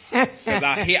like? Cause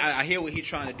I hear what he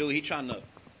trying to do. He trying to,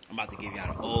 I'm about to give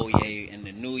y'all the old Ye and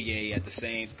the new Ye at the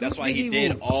same. That's why he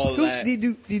did all that.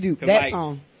 Scoop-dee-doo. 'Cause, that like,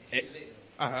 song.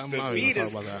 I'm The not beat even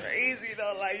is talking about that. crazy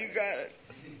though. Like you got.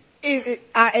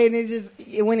 And it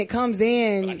just, when it comes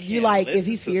in, you like, is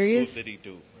he serious? Did he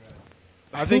do?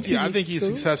 I think he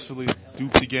Scoop? successfully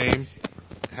duped the game.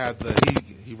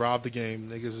 He robbed the game.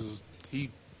 Niggas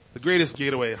the greatest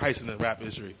getaway heist in the rap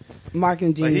history. Mark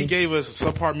and G. Like he gave us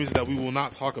subpart music that we will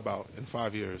not talk about in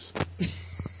 5 years.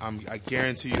 I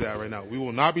guarantee you that right now. We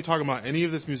will not be talking about any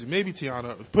of this music. Maybe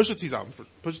Tiana, Pusha T's album,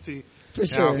 Pusha T. For Now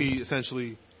sure. he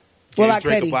essentially What gave about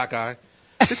Drake Cudi? a black eye.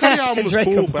 The Cudi album was Drake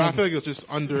a cool, but black I feel like it was just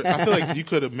I feel like you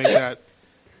could have made that.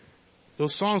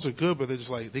 Those songs are good, but they're just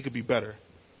like they could be better.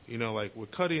 You know, like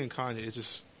with Cudi and Kanye,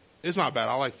 it's not bad.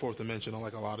 I like Fourth Dimension. I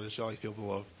like a lot of the shit. I like Feel the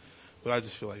Love. But I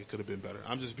just feel like it could have been better.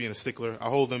 I'm just being a stickler. I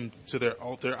hold them to their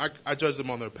altar. I judge them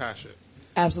on their passion.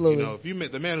 Absolutely. You know, if you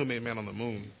the man who made Man on the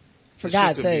Moon, For this shit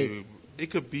God's could sake. it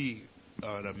could be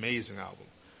an amazing album.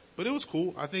 But it was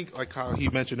cool. I think, like how he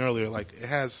mentioned earlier, like it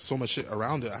has so much shit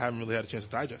around it. I haven't really had a chance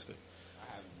to digest it. I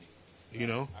haven't. You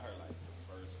know, I heard like the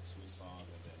first two songs,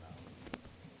 and then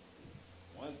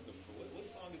what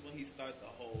song is when he starts the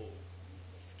whole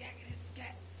scat.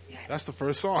 that's the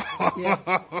first song. Yeah. Yeah,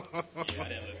 I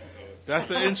didn't listen to it. That's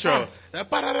the intro.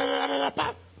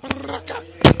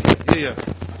 Yeah.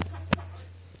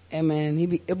 And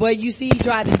man, but you see, he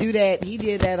tried to do that. He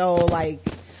did that old, like,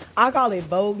 I call it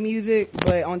Vogue music,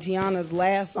 but on Tiana's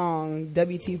last song,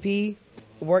 WTP,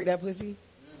 Work That Pussy,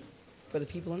 for the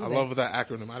people in the I back. love that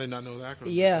acronym. I did not know the acronym.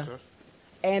 Yeah. Okay.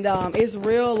 And, it's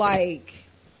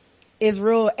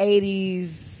real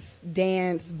 80s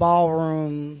dance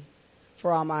ballroom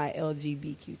for all my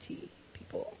LGBTQ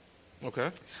people.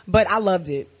 Okay. But I loved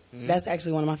it. That's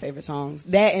actually one of my favorite songs.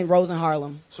 That and Rose in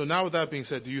Harlem. So now with that being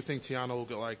said, do you think Tiana will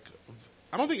get like,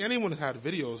 I don't think anyone has had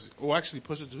videos. Well, actually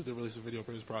Pusha T did release a video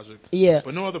for his project. Yeah.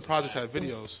 But no other projects had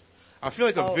videos. I feel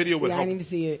like a video would I help. didn't even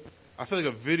see it. I feel like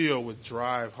a video would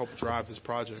help drive this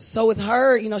project. So with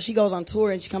her, she goes on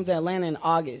tour and she comes to Atlanta in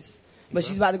August. But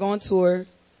she's about to go on tour,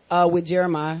 with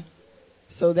Jeremiah.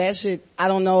 So that shit, I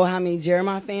don't know how many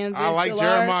Jeremiah fans there I like still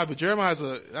Jeremiah, are. but Jeremiah's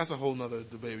that's a whole nother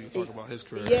debate. We talk about his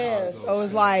career. Yeah, how it goes. so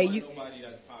it's like, Nobody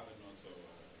that's popping on tour.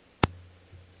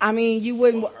 I mean, you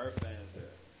wouldn't, Her fans there.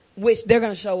 which they're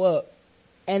gonna show up.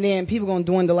 And then people gonna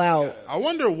dwindle out. I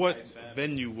wonder what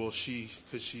venue will she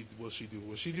do? Will she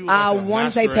do? I Like a want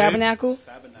to say masquerade? Tabernacle.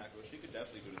 Tabernacle. She could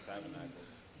definitely do the Tabernacle.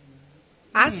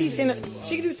 I see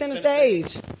she can do center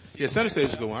stage. Yeah, center stage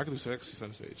is a good one. I can do sexy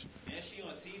center stage. And she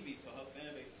on TV, so her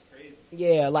fan base is crazy.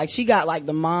 Yeah, like she got like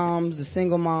the moms, the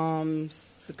single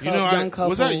moms, the young couple.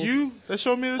 Was that you that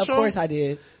showed me the Of show? course I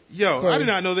did. Yo, course. I did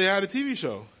not know they had a TV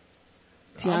show.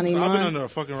 Tiana I've been Iman. under a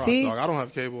fucking rock, See? dog. I don't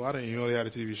have cable. I didn't even know they had a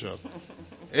TV show.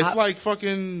 It's like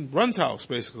fucking Run's House,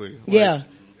 basically. Like, Yeah.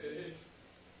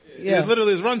 Yeah. It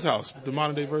literally is Run's House, the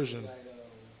modern day version.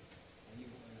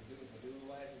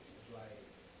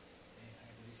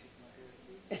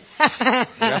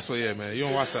 That's what, yeah, man. You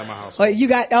don't watch that in my house.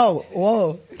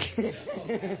 Whoa.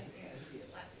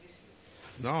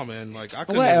 No, man, like I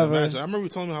couldn't Whatever. even imagine. I remember you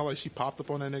telling me how like she popped up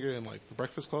on that nigga in like the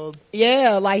Breakfast Club.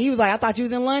 Yeah, like he was like, I thought you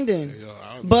was in London.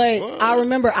 Yeah, But what? I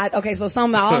remember, so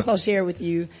something I also shared with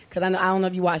you, cause I don't know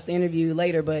if you watched the interview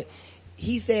later, but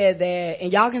he said that,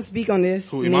 and y'all can speak on this.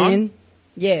 Who, Iman?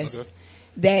 Yes. Okay.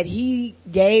 That he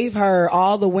gave her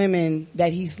all the women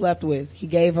that he slept with. He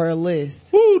gave her a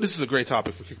list. Woo, this is a great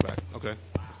topic for kickback. Okay.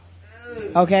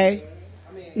 Okay.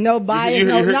 No bias. You hear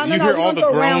no. all We're the gonna do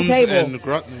a round groans table. and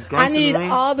grunts I in need the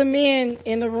room? all the men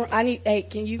in the room. Hey,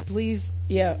 can you please?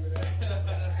 Yeah.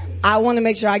 I want to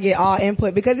make sure I get all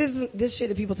input because this shit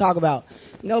that people talk about.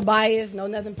 No bias, no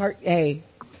nothing. Hey,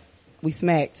 we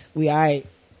smacked. We alright.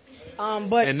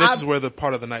 But And this is where the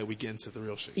part of the night we get into the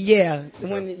real shit. Yeah,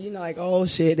 when like, oh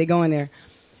shit, they go in there.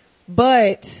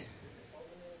 But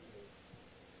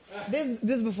this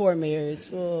is before marriage.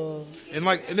 Oh. And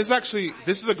it's actually,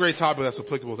 this is a great topic that's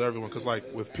applicable to everyone because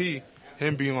like with P,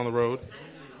 him being on the road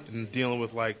and dealing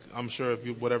with like, I'm sure if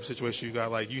you, whatever situation you got,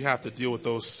 like you have to deal with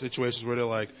those situations where they're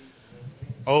like,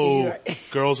 oh,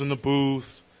 girls in the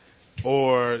booth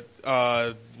or,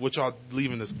 what y'all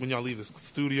leaving this, when y'all leave this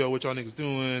studio, what y'all niggas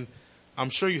doing. I'm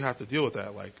sure you have to deal with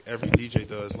that like every DJ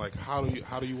does. Like how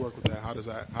do you work with that? How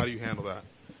do you handle that?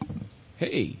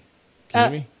 Hey,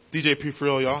 can you hear me? DJ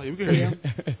PForreal, y'all. Yeah, we can hear you.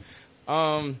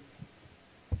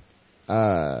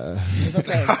 It's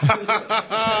okay.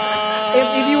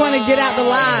 if you want to get out the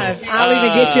live, I'll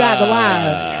even get you out the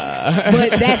live.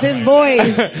 But that's his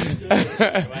voice.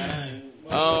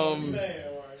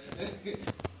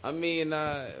 I mean,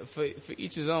 for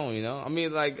each his own, you know. I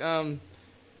mean, like,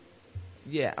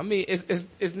 yeah. I mean,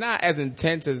 it's not as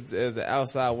intense as the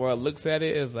outside world looks at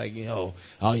it. It's like, you know,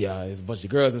 oh yeah, it's a bunch of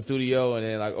girls in the studio, and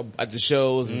then like at the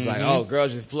shows, it's like, oh,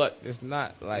 girls just flood. It's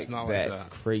not like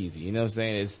that crazy. You know what I'm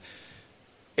saying?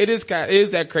 It is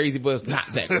that crazy, but it's not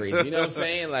that crazy. You know what I'm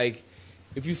saying? Like,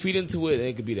 if you feed into it,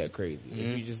 it could be that crazy.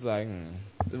 If you just like,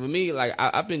 for me, like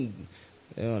I've been,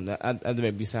 you know, I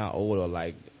make me sound old or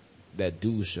like that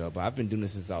dude show, but I've been doing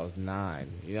this since I was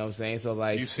 9. You know what I'm saying? So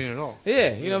like, you've seen it all.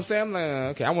 Yeah, you know what I'm saying? I'm like,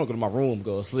 okay, I want to go to my room,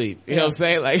 go to sleep. You know what I'm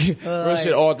saying? Like, real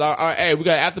shit all dark. All right, hey, we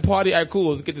got an after party. All right, cool.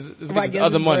 Let's get this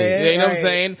other money. You know what I'm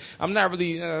saying? I'm not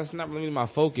really, it's not really my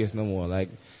focus no more. Like,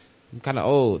 I'm kind of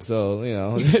old, so, you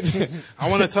know. I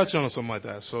want to touch on something like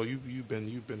that. So you've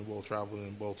been well traveled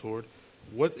and well toured.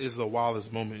 What is the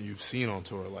wildest moment you've seen on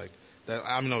tour? Like, that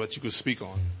I know that you could speak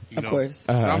on. You know, of course.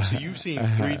 Obviously, you've seen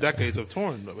 3 decades of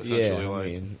touring, essentially. Yeah, I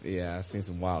mean, yeah, I've seen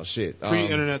some wild shit.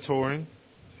 Pre-internet touring,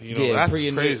 you know, that's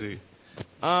crazy.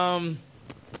 There's a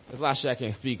lot of shit I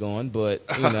can't speak on, but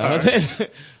you know,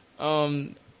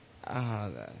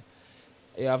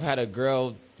 yeah, I've had a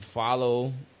girl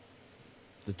follow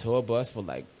the tour bus for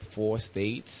like 4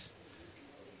 states.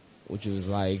 Which was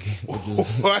like,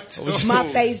 what?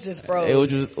 My face just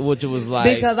froze. Which was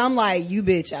like, because I'm like, you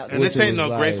bitch out there. And this ain't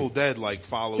no Grateful Dead like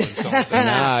following something.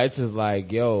 Nah, it's just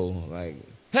like, yo, like,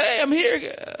 hey, I'm here.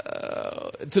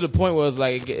 To the point where it's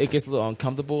like, it gets a little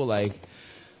uncomfortable. Like,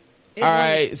 all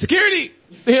right, security.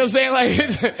 You know what I'm saying? Like,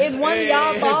 it's one of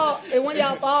y'all fault. It's one of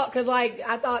y'all fault because like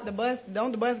I thought the bus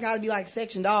got to be like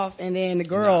sectioned off, and then the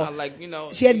girl, like, you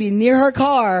know, she had to be near her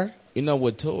car. You know,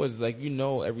 with tours, like, you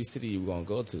know every city you're gonna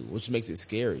go to, which makes it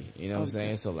scary. You know what I'm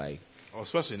saying? So like, oh,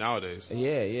 especially nowadays.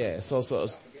 Yeah. So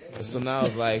now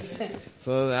it's like,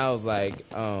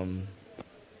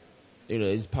 you know,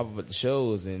 it's pop up at the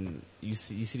shows and you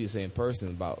see the same person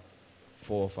about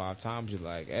 4 or 5 times. You're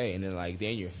like, hey, and then like they're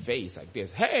in your face like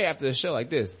this. Hey, after the show like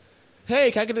this.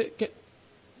 Hey, can I get it?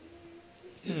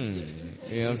 You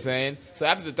know what I'm saying? So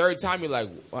after the 3rd time, you're like,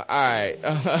 well, all right.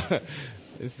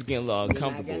 This is getting a little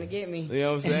uncomfortable. You're not gonna get me. You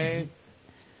know what I'm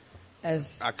saying?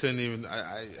 I couldn't even.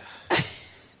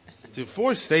 Dude,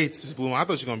 4 states just blew me. I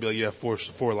thought you were gonna be like, yeah, 4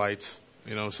 lights.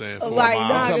 You know what I'm saying? 4 like, miles.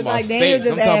 nah, I'm talking about like, states.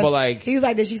 I'm talking about like, he was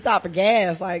like, did she stop for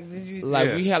gas? Like, did you?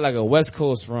 Like, we had like a West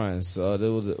Coast run, so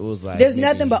it was like. There's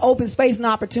nothing but open space and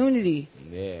opportunity.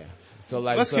 Yeah. So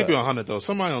like, let's keep it 100 though.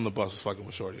 Somebody on the bus is fucking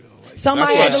with Shorty though. Like,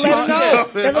 somebody had to let him know.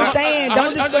 That's what I'm saying.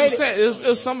 Don't discredit it. It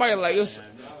was somebody like,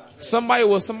 somebody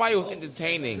was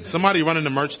entertaining. Somebody running the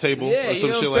merch table or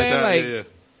some shit like that. Like, yeah.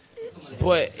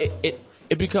 But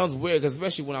it becomes weird because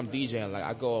especially when I'm DJing, like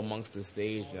I go amongst the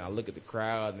stage and I look at the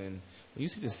crowd and you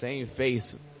see the same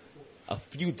face a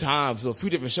few times, so a few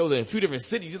different shows in a few different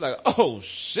cities. You're like, oh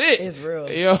shit, it's real.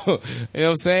 You know what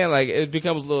I'm saying? Like it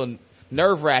becomes a little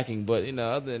nerve wracking, but you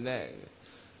know, other than that,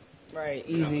 right,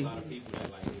 easy. You know, a lot of people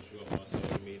that like hit you up on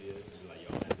social media and like, yo,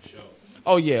 I'm at the show.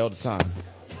 Oh yeah, all the time.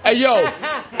 Hey yo.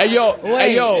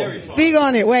 Speak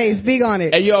on it. Speak on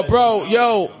it. Hey yo, bro,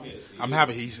 yo. I'm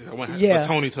happy what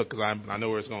Tony took because I know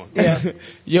where it's going. Yeah.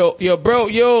 Yo, bro,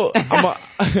 I'm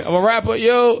a rapper,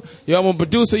 I'm a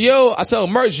producer, I sell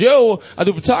merch, I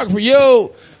do photography,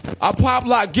 I pop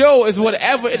lock, it's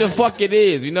whatever the fuck it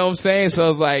is, you know what I'm saying? So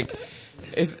it's like,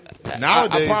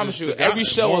 nowadays, I promise you, every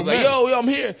show is like, I'm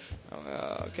here.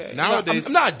 Okay. Nowadays,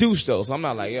 I'm not a douche though, so I'm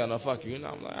not like, no, fuck you.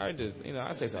 I'm like, I just,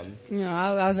 I say something.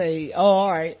 I say, all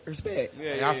right, respect.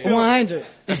 I feel 100.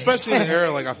 Especially in the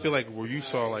era, like, I feel like where you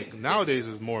saw, like, nowadays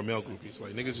is more male groupies.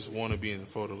 Like, niggas just want to be in the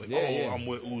photo. Like, I'm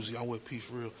with Uzi, I'm with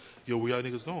PForreal. Yo, where y'all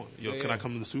niggas going? Yo, can I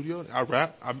come to the studio? I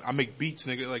rap. I make beats,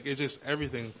 nigga. Like, it's just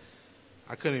everything.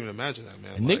 I couldn't even imagine that,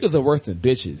 man. Like, niggas are worse than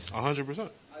bitches. 100%.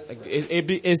 Like,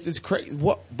 it's crazy.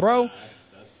 What, bro?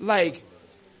 Like,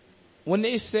 when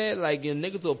they said, like,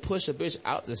 niggas will push a bitch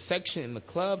out the section in the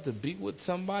club to be with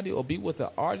somebody or be with an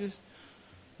artist,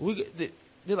 they're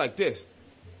like this.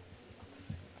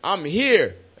 I'm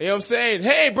here. You know what I'm saying?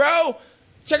 Hey, bro,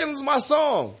 check out my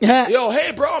song. Yo,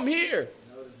 hey, bro, I'm here.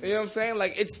 You know what I'm saying?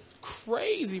 Like, it's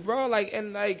crazy, bro. Like,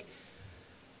 and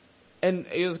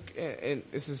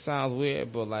this sounds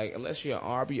weird, but like, unless you're an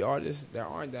R&B artist, there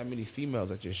aren't that many females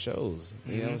at your shows.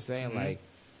 You know what I'm saying? Like,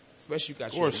 especially you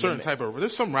got or a certain type of.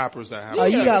 There's some rappers that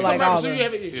have. You got like all so you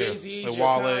have your Jay-Z's, the your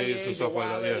Wale's Kanye's, and stuff like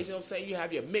that. Yeah. You know what I'm saying? You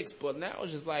have your mix, but now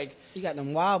it's just like you got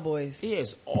them wild boys. Yeah,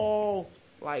 it's all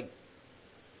like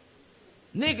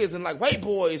niggas and like white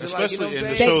boys, especially and like, you know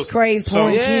in the saying? shows. Sex crazed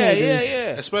porn teenagers. Yeah.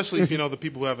 Especially if you know the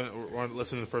people who aren't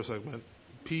listening to the first segment.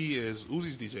 P is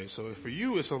Uzi's DJ, so for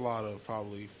you it's a lot of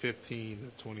probably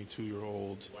 15 to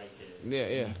 22-year-olds.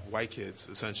 White kids,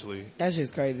 essentially. That's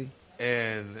just crazy.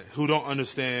 And who don't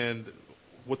understand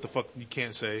what the fuck you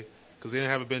can't say, because they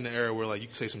haven't been in the era where like you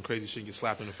can say some crazy shit and get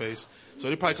slapped in the face. So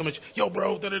they probably come at you, yo,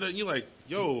 bro, da-da-da. You like,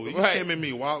 yo, you came at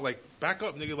me wild, like back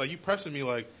up, nigga, like you pressing me,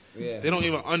 like they don't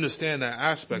even understand that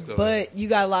aspect of it. But you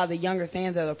got a lot of the younger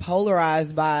fans that are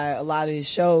polarized by a lot of his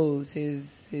shows,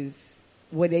 his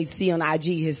what they see on IG,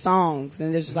 his songs,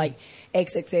 and there's just like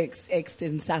XXX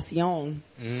Extensacion.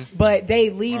 But they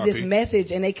leave this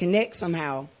message and they connect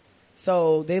somehow.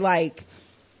 So they like,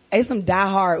 it's some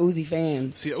diehard Uzi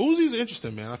fans. See, Uzi's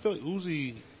interesting, man. I feel like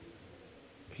Uzi,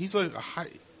 he's like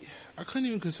I couldn't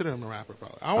even consider him a rapper,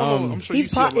 probably. I don't know. I'm sure you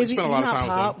spent a lot of time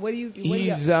pop? with him.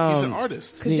 He's an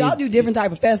artist. Cause y'all do different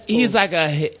type of festivals. He's like a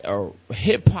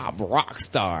hip hop rock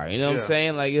star. You know what I'm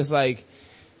saying? Like, it's like,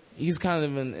 he's kind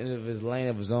of in his lane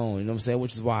of his own. You know what I'm saying?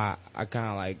 Which is why I kind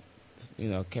of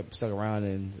like, kept stuck around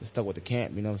and stuck with the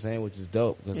camp. You know what I'm saying? Which is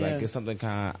dope. Because like, it's something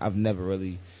kind of I've never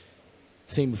really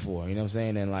seen before. You know what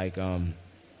I'm saying? And like,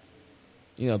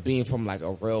 being from like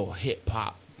a real hip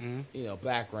hop,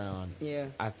 background. Yeah.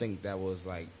 I think that was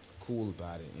like cool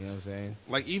about it. You know what I'm saying?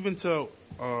 Like even to,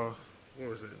 what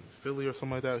was it, Philly or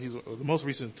something like that? He's the most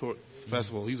recent tour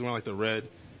festival. He's wearing like the red,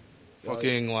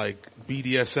 fucking like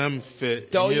BDSM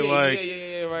fit. Oh, and you're right.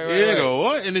 Nigga,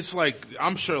 what? And it's like,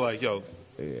 I'm sure like, yo,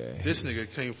 this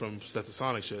nigga came from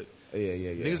Stetsasonic shit. Yeah.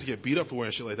 Niggas get beat up for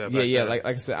wearing shit like that. Yeah. Like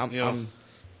I said,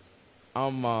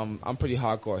 I'm pretty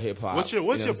hardcore hip hop. What's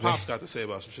your pops got to say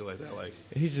about some shit like that? Like,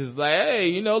 he's just like,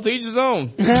 hey, to each his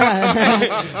own.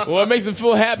 Well, it makes him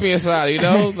feel happy inside,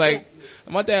 Like,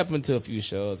 my dad been to a few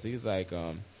shows. He's like,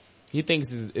 he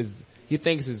thinks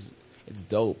it's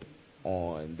dope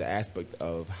on the aspect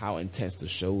of how intense the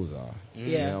shows are. Yeah.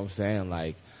 You know what I'm saying?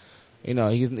 Like,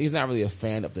 he's not really a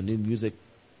fan of the new music,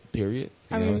 period.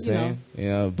 You know what I'm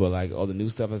saying? But like all the new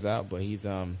stuff is out, but he's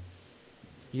a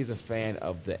fan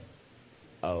of the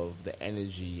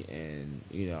energy and,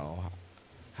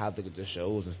 how the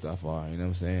shows and stuff are. You know what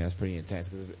I'm saying? That's pretty intense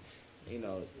because,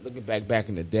 looking back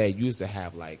in the day, you used to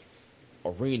have like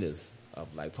arenas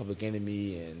of like Public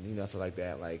Enemy and, stuff like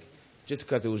that. Like, just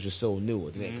because it was just so new,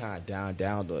 and then it kind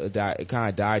of it kind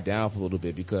of died down for a little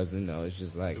bit because, it's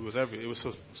just like. It was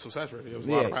so saturated. It was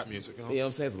a lot of rap music, You know what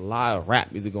I'm saying? There's a lot of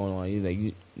rap music going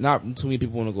on. Not too many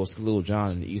people want to go see Lil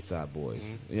Jon and the East Side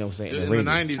Boys. You know what I'm saying? In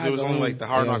the 90s, it was only like the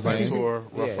Hard Knock Life tour,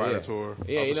 Rough Rider tour,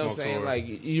 yeah, you know what I'm Smoke saying? tour. Like,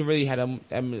 you really had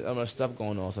that much stuff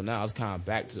going on. So now it's kind of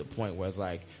back to the point where it's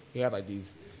like, you have like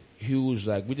these huge,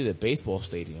 like, we did a baseball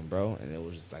stadium, bro, and it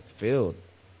was just like filled.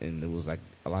 And it was like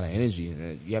a lot of energy,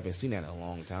 and you haven't seen that in a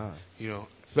long time.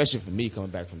 Especially for me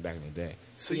coming back from back in the day.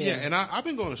 So and I've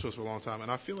been going to shows for a long time, and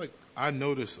I feel like I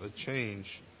noticed a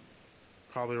change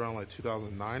probably around like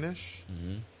 2009-ish.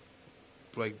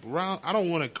 Like I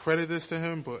don't want to credit this to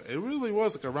him, but it really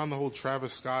was like around the whole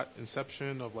Travis Scott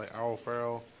inception of like Errol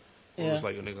Farrell. It was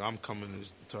like, nigga, I'm coming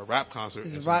to a rap concert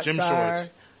in some gym shorts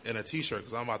and a t-shirt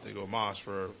because I'm about to go mosh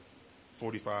for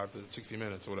 45 to 60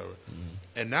 minutes or whatever.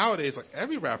 And nowadays, like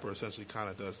every rapper essentially kind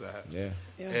of does that. Yeah.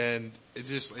 And it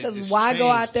just Because why go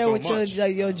out there with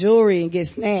your jewelry and get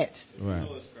snatched? Right. You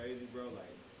know what's crazy, bro? Like,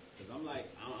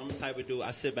 cause I'm the type of dude,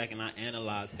 I sit back and I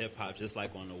analyze hip hop just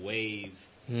like on the waves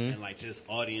and like just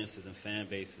audiences and fan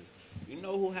bases. You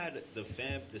know who had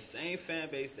the same fan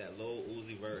base that Lil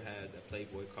Uzi Vert has, that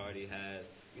Playboy Cardi has?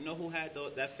 You know who had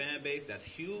that fan base that's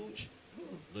huge?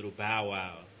 Little Bow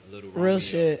Wow, Little Romeo. Real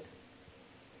shit.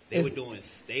 They were doing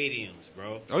stadiums,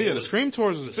 bro. Oh yeah, the Scream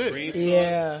Tours was big.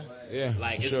 Yeah. Yeah.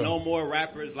 Like, it's no more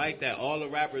rappers like that. All the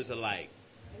rappers are like,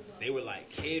 they were like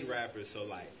kid rappers, so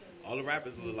like, all the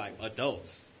rappers are like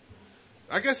adults.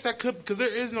 I guess that could, because there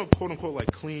is no quote unquote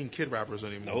like clean kid rappers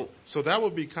anymore. Nope. So that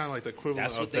would be kind of like the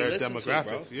equivalent of their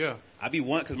demographics. Yeah. I be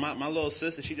cause my little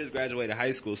sister, she just graduated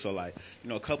high school, so like, you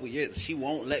know, a couple years, she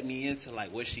won't let me into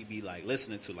like what she be like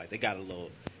listening to. Like, they got a little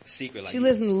secret. Like, She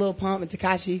listened to Lil Pump and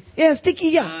Tekashi. Yeah, sticky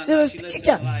ya. Nah, Sticky she listens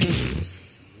ya. to like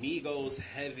Migos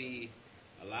heavy,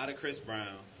 a lot of Chris Brown.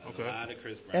 Okay. A lot of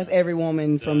Chris Brown. That's every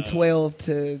woman from 12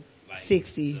 to like,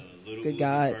 60. the Little Good Uzi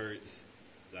God. Verts,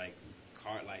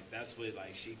 like, that's what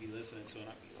like she be listening to, and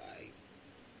I be like,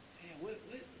 man, what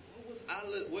was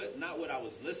not what I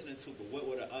was listening to, but what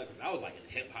were the others? I was like in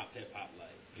hip hop, like,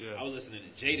 Yeah. I was listening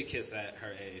to Jada Kiss at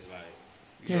her age,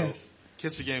 like, Yeah. just,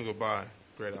 Kiss the Game Goodbye.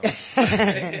 Great album.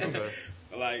 Okay.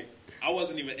 like, I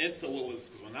wasn't even into what was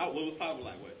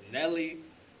popular, like, what, Nelly?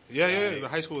 Yeah, the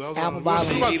high school. That was Apple she Bottom.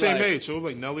 was about the same Like- age. So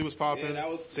like Nelly was popping. Yeah, that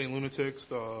was- Saint Lunatics.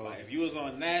 Like, if you was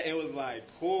on that, it was like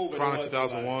cool, but Chronic it wasn't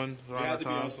 2001, like, you around had that to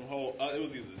be time. on some whole, it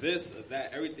was either this or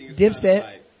that, everything is Dipset. kinda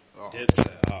like, Oh.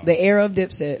 Dipset. Oh. The era of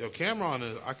Dipset. Yo, Cameron,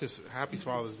 happy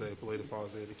Father's Day, belated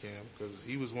Father's Day to Cam, because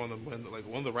he was one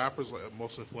of the rappers, like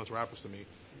most influential rappers to me.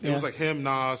 It Yeah. was like him,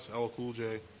 Nas, LL Cool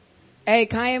J. Hey,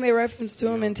 Kanye made reference to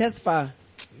him in Testify.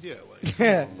 Yeah, like, come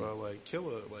on, bro, like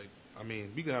Killer, like, I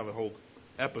mean, we could have a whole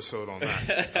episode on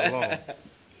that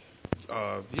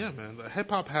alone. Yeah, man, the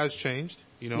hip hop has changed.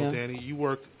 You know, Yeah. Danny, you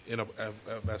work in a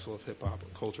vessel of hip hop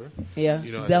culture. Yeah.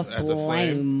 You know, The at the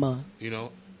Flame. Flame. You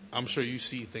know, I'm sure you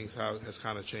see things how it has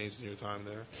kind of changed in your time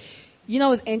there. You know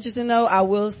what's interesting though? I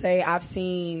will say I've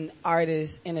seen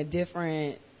artists in a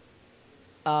different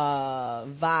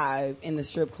vibe in the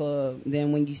strip club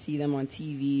than when you see them on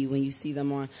TV, when you see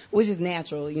them on, which is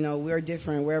natural. You know, we're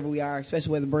different wherever we are,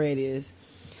 especially where the bread is.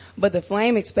 But the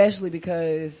Flame especially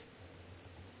because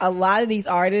a lot of these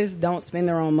artists don't spend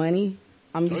their own money.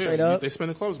 I'm just straight up. They spend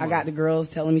the club's I money. got the girls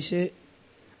telling me shit.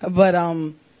 But,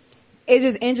 it's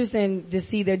just interesting to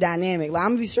see their dynamic. Like,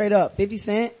 I'm gonna be straight up. 50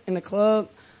 Cent in the club,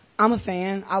 I'm a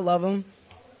fan. I love him.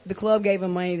 The club gave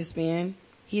him money to spend.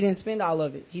 He didn't spend all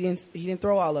of it. He didn't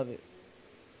throw all of it.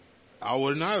 I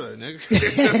wouldn't either, nigga.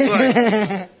 It's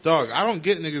like, dog, I don't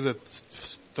get niggas that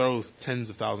throw tens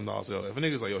of $1,000s. Yo, if a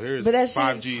nigga's like, yo, here's But that shit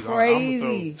 5 is G's, I'm crazy.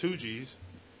 gonna throw 2 G's,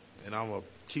 and I'm gonna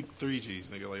keep 3 G's,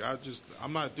 nigga. Like,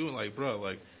 I'm not doing like, bro,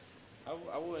 like,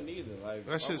 I wouldn't either. Like,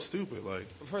 that shit's stupid. Like,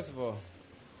 first of all,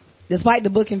 Despite the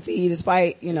booking fee,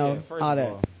 despite, you know, yeah, first all of that.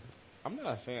 all, I'm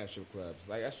not a fan of strip clubs.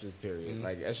 Like, that's just period.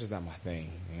 Like, that's just not my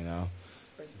thing, you know?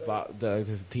 But to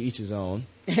each his own.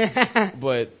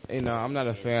 But, you know, I'm not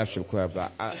a fan of strip clubs.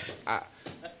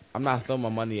 I'm not throwing my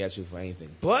money at you for anything.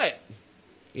 But,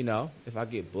 you know, if I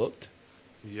get booked,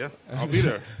 yeah, I'll be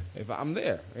there. if I'm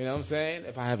there, you know what I'm saying?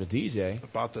 If I have a DJ,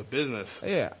 About the business.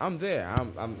 yeah, I'm there.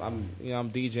 I'm you know,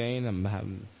 I'm DJing.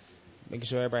 I'm making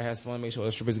sure everybody has fun. Make sure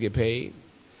the strippers get paid.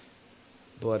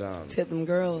 But Tip them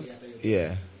girls.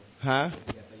 yeah, huh?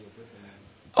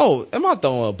 Oh, am I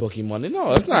throwing booking money?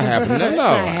 No, it's not happening. No,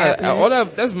 not happening. all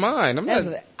that's mine. I'm not.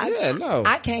 No.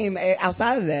 I came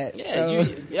outside of that. Yeah,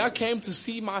 so. y'all came to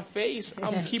see my face.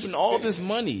 I'm keeping all this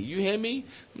money. You hear me?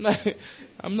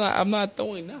 I'm not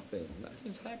throwing nothing.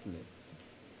 Nothing's happening.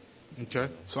 Okay,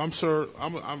 so I'm sure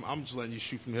I'm just letting you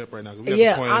shoot from the hip right now. 'cause we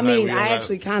at the point Yeah, I in the night mean, where I you're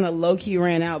actually kind of low key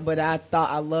ran out, but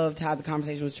I loved how the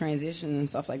conversation was transitioning and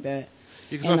stuff like that.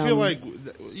 Because And, I feel like,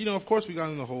 you know, of course we got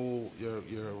in the whole,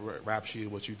 your rap sheet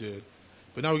of what you did.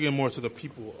 But now we get more to the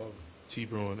people of T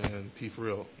Bruin and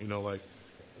PForreal. You know, like,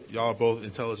 y'all are both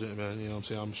intelligent, man. You know what I'm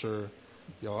saying? I'm sure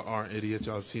y'all aren't idiots.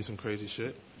 Y'all have seen some crazy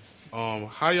shit.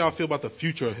 How y'all feel about the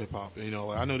future of hip hop? You know,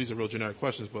 like, I know these are real generic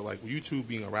questions, but like you two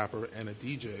being a rapper and a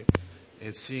DJ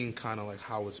and seeing kind of like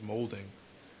how it's molding,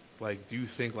 like, do you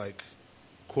think like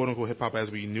quote unquote hip hop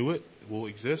as we knew it will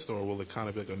exist, or will it kind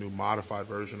of be like a new modified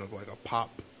version of like a pop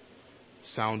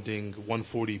sounding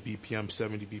 140 BPM,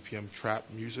 70 BPM trap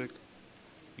music?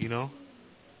 You know?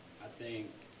 I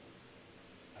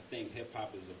think hip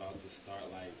hop is about to start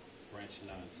like branching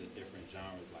out into different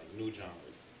genres, like new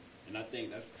genres. And I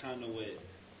think that's kind of what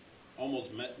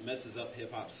almost messes up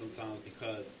hip hop sometimes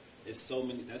because it's so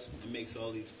many. It makes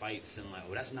all these fights and like,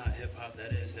 well, that's not hip hop.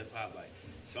 That is hip hop. Like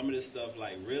some of this stuff,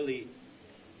 like really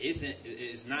isn't.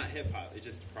 It's not hip hop. It's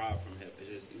just derived from hip. It's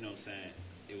just, you know what I'm saying.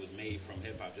 It was made from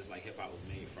hip hop, just like hip hop was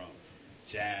made from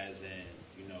jazz and,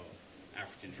 you know,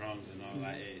 African drums and all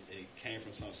that. It came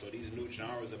from something. So these new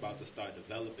genres are about to start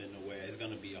developing to where it's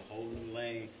going to be a whole new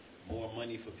lane, more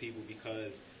money for people,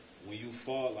 because when you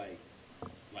fall, like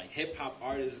hip hop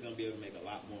artists are going to be able to make a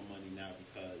lot more money now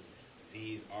because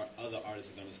these other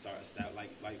artists are going to start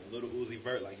like Lil Uzi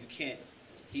Vert. Like you can't.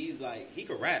 He's like, he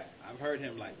could rap. I've heard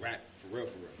him like rap for real.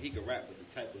 He could rap, but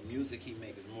the type of music he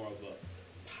makes is more of a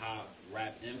pop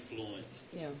rap influence.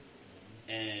 Yeah.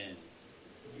 And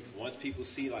once people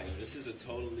see like this is a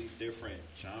totally different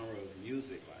genre of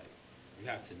music, like you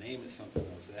have to name it something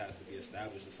else. It has to be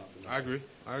established as something else. I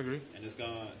agree. And it's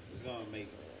gonna make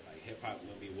like hip hop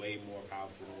gonna be way more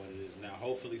powerful than what it is now.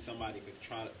 Hopefully somebody could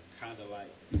try to kind of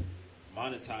like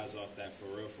monetize off that for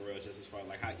real, just as far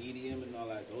like how EDM and all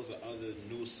that, those are other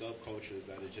new subcultures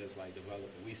that are just like developing.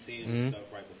 We seeing this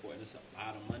stuff right before, and there's a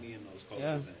lot of money in those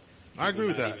cultures. Yeah. And I agree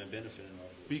with that. even benefiting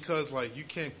off of it. Because like you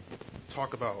can't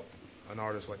talk about an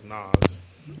artist like Nas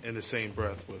in the same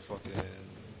breath with fucking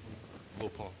Lil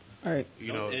Pump. All right.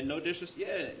 You know, and no disrespect.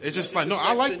 Yeah, it's just like, no,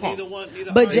 I like Pump.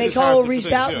 But J. Cole reached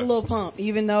things, out yeah. to Lil Pump,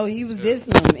 even though he was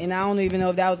dissing him, and I don't even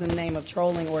know if that was in the name of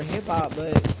trolling or hip hop,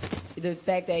 but the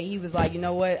fact that he was like, you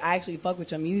know what, I actually fuck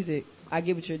with your music. I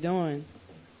get what you're doing.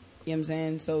 You know what I'm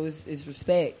saying? So it's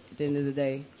respect at the end of the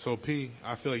day. So P,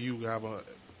 I feel like you have a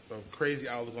crazy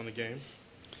outlook on the game.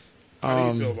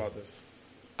 How do you feel about this?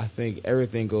 I think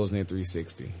everything goes in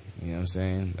 360. You know what I'm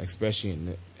saying? Like, especially in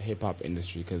the hip hop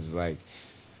industry, because like,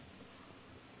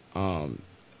 a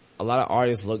lot of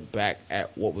artists look back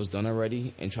at what was done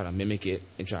already and try to mimic it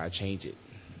and try to change it.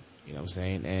 You know what I'm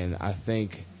saying? And I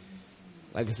think,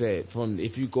 like I said,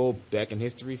 if you go back in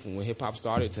history from when hip hop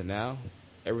started to now,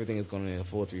 everything is going in a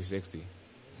full 360.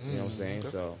 You know what I'm saying? Okay.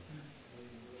 So,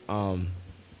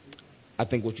 I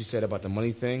think what you said about the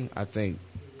money thing, I think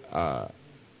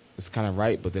it's kind of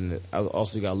right. But then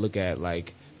also you got to look at,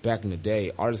 like, back in the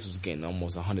day, artists was getting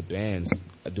almost 100 bands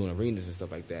doing arenas and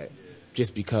stuff like that,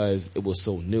 just because it was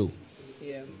so new.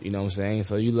 Yeah. You know what I'm saying?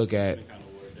 So you look at,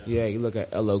 you look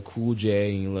at LL Cool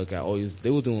J, and you look at all these,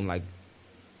 they were doing like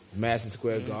Madison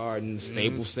Square Garden,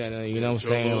 Staples Center, you know what I'm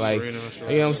saying? Like, you know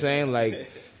what I'm saying?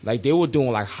 Like they were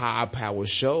doing like high power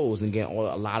shows and getting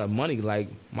a lot of money. Like,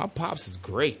 my pops is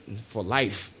great for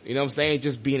life. You know what I'm saying?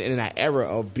 Just being in that era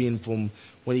of being from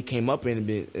when he came up and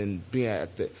being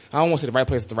at the, I don't want to say the right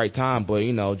place at the right time, but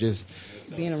you know, just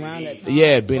being around that time.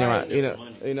 Yeah, being around, you know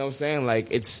what I'm saying?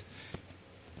 Like,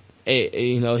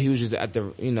 you know, he was just at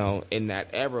the, you know, in that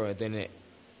era, then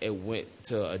it went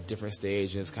to a different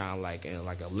stage, and it's kind of like in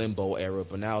like a limbo era,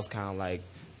 but now it's kind of like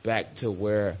back to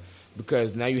where,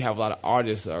 because now you have a lot of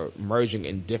artists are merging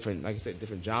in different, like I said,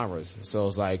 different genres. So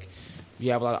it's like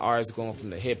you have a lot of artists going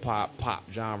from the hip hop,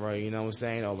 pop genre, you know what I'm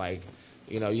saying? Or like,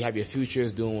 you know, you have your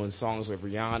Futures doing songs with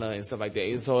Rihanna and stuff like that.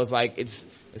 And so it's like, it's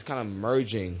kind of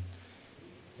merging.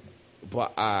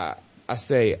 But I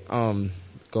say,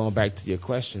 going back to your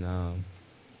question,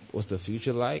 what's the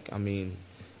future like? I mean,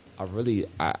 honestly,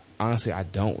 I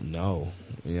don't know.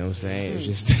 You know what I'm saying?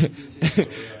 It's just,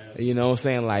 you know what I'm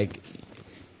saying? Like,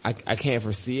 I can't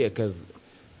foresee it, because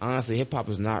honestly, hip hop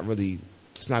is not really,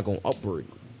 it's not going upward.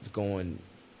 It's going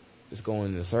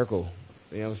in a circle.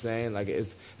 You know what I'm saying? Like,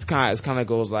 it's kind of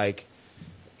goes like,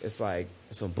 it's like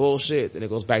some bullshit, then it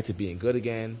goes back to being good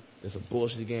again. There's some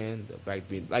bullshit again, back to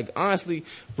being, like, honestly,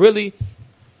 really,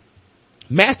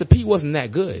 Master P wasn't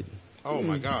that good. Oh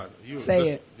my God! Say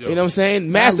it. You know what I'm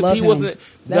saying? Master P wasn't.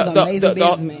 That's amazing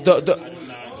businessman.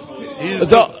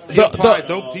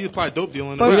 He applied dope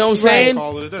dealing. You know what I'm saying?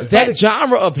 That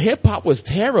genre of hip hop was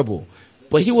terrible,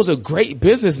 but he was a great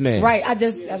businessman. Right.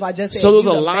 That's what I just said. So there was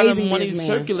a lot of money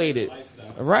circulated.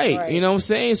 Right. You know what I'm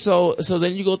saying? So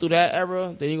then you go through that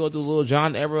era, then you go through the Lil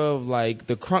Jon era of like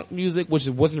the crunk music, which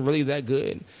wasn't really that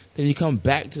good. Then you come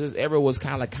back to this era was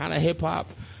kind of hip hop.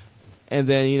 And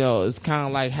then, you know, it's kind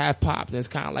of like half pop, and it's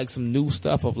kind of like some new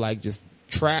stuff of like just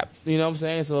trap, you know what I'm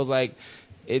saying? So it's like,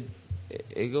 it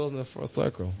goes in the full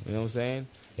circle, you know what I'm saying?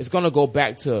 It's gonna go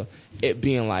back to it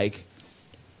being like,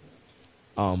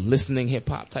 listening hip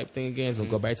hop type thing again. It's gonna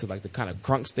go back to like the kind of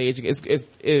crunk stage.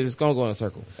 It's gonna go in a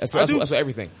circle. That's what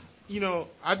everything. You know,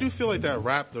 I do feel like the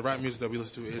rap music that we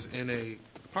listen to is in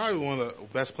probably one of the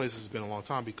best places it's been in a long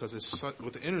time, because it's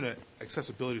with the internet,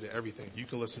 accessibility to everything. You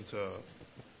can listen to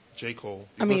J. Cole.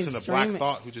 You can listen to Black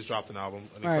Thought, who just dropped an album,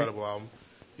 an incredible album.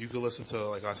 You can listen to,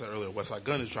 like I said earlier, Westside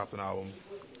Gunn has dropped an album.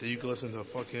 Then you can listen to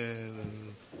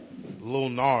fucking, Lil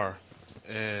Nar,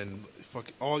 and fuck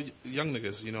all young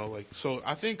niggas. You know, like so.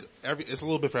 I think it's a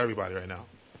little bit for everybody right now.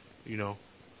 You know,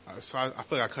 so I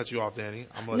feel like I cut you off, Dani.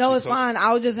 I'm gonna let No, you it's talk. fine.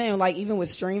 I was just saying, like, even with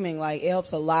streaming, like, it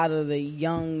helps a lot of the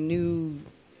young, new,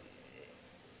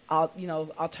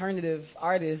 alternative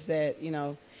artists that,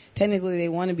 technically they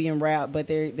want to be in rap, but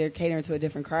they're catering to a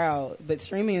different crowd. But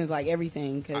streaming is like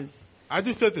everything, cause I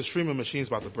do feel like the streaming machine's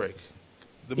about to break.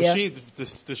 The machine,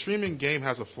 the streaming game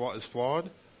has is flawed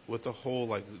with the whole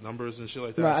like numbers and shit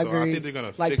like that. Right, so I think they're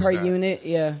gonna like fix per that. unit,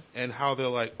 yeah. And how they're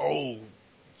like,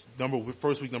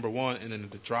 first week number 1, and then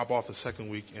the drop off the second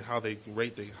week, and how they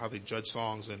how they judge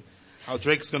songs, and how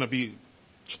Drake's gonna be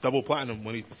double platinum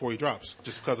before he drops,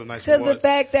 just because of Nice for Because What the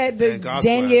fact that the and God's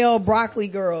Danielle Broccoli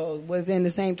girl was in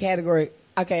the same category.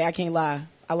 Okay, I can't lie.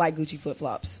 I like Gucci flip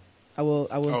flops. I will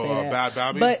say that.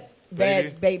 Bad Baby? But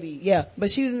Bad Baby, yeah.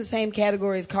 But she was in the same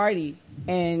category as Cardi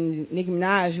and Nicki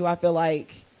Minaj, who I feel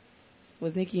like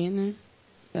was Nicki in there.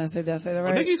 Did I say that right?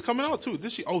 Well, Nicki's coming out too. Did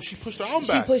she? Oh, she pushed her album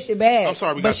back. She pushed it back. I'm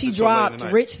sorry, but she dropped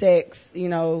Rich Sex, which I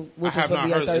is have supposed to not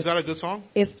be heard. her Is that a good song?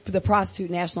 It's the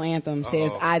prostitute national anthem. Says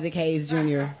Isaac Hayes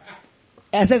Jr.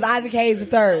 It says Isaac Hayes the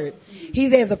third. He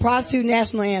says the prostitute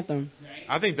national anthem.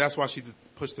 I think that's why she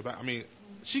pushed it back. I mean,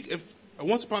 if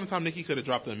once upon a time Nicki could have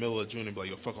dropped it in the middle of June and be like,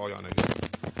 "Yo, fuck all y'all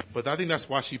niggas." But I think that's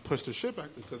why she pushed her shit back,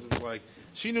 because it was like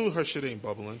she knew her shit ain't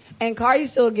bubbling. And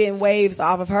Cardi's still getting waves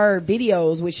off of her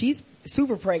videos, which she's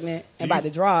super pregnant and about to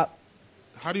drop.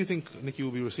 How do you think Nicki will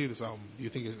be received this album? Do you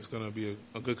think it's going to be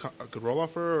a good roll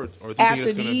off for her, or do you After think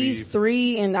it's going to be these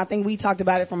 3, and I think we talked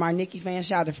about it from our Nicki fan,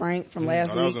 shout out to Frank from last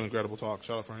week. That was an incredible talk.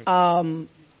 Shout out Frank.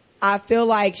 I feel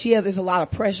like there's a lot of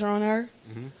pressure on her,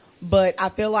 but I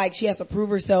feel like she has to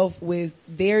prove herself with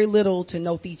very little to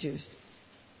no features.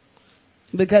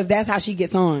 Because that's how she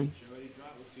gets on.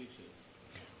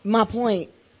 My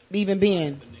point even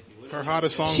being, her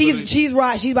hottest song. She's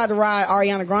about to ride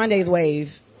Ariana Grande's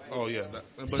wave. Oh yeah.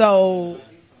 So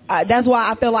that's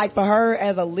why I feel like for her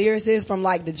as a lyricist from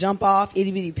like the Jump Off,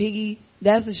 Itty Bitty Piggy,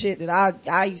 that's the shit that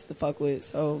I used to fuck with.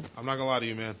 So I'm not gonna lie to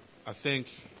you, man. I think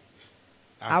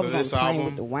I after was this album,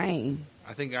 with the Wayne.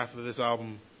 I think after this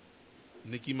album,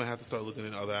 Nicki might have to start looking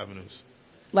in other avenues.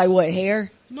 Like what,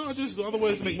 hair? No, just other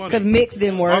ways to make money. Because mix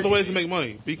didn't work. Other ways to make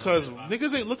money. Because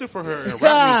niggas ain't looking for her in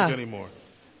rap music anymore.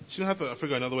 She don't have to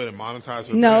figure out another way to monetize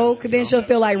her. No, because then she'll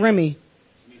feel like Remy.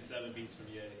 She needs 7 beats from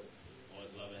Ye on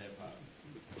his Love and Hip Hop.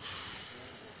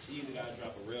 She either gotta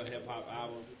drop a real hip hop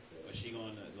album, or she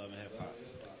going to Love and Hip Hop.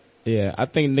 Yeah, I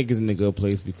think Nicki's in a good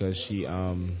place because she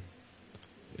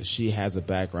has a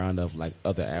background of like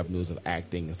other avenues of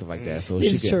acting and stuff like that. So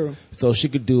it's true. So she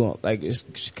could do like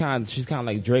she's kind of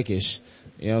like Drake-ish.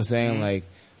 You know what I'm saying? Like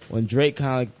when Drake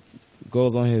kind of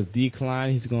goes on his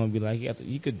decline, he's going to be like,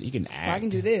 he can act. I can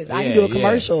do this. I can do a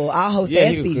commercial. I'll host the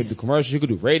ESPYs. He could do commercial. He could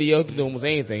do radio. He could do almost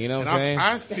anything. You know what I'm saying?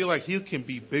 I feel like he can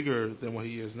be bigger than what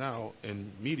he is now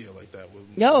in media like that.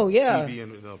 With TV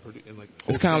and like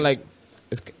it's kind of like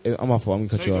I'm my fault. I'm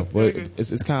gonna cut you off, but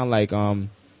it's kind of like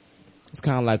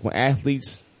when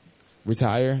athletes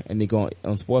retire and they go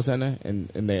on Sports Center and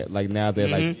they're like now they're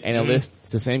like analysts.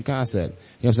 It's the same concept. You know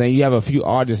what I'm saying? You have a few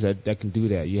artists that can do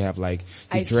that. You have like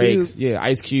the Drakes,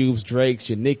 Ice Cubes, Drakes,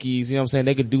 your Nickies. You know what I'm saying?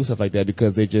 They can do stuff like that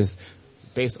because they're just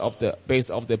based off their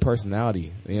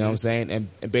personality. You know what I'm saying? And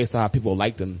based on how people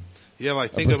like them. Yeah,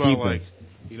 like think about like.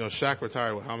 You know, Shaq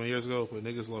retired how many years ago? But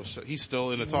niggas love Shaq. He's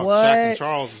still in the talk. What? Shaq and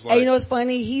Charles is like. Hey, you know what's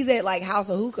funny? He's at like House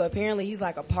of Hookah. Apparently he's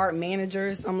like a park manager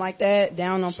or something like that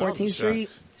down on 14th Street.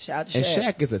 Shout out to Shaq. And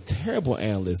Shaq is a terrible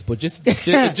analyst, but just the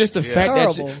fact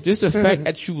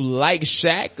that you like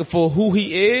Shaq for who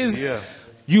he is,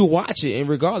 you watch it, and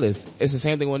regardless, it's the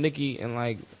same thing with Nicki and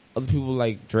like other people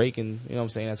like Drake, and you know what I'm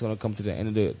saying. That's going to come to the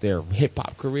end of their hip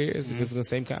hop careers because it's the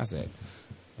same concept.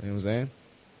 You know what I'm saying?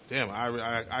 Damn,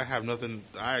 I have nothing.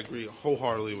 I agree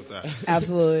wholeheartedly with that.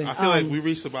 Absolutely. I feel like we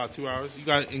reached about 2 hours. You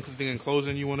got anything in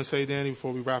closing you want to say, Dani,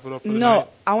 before we wrap it up for the night?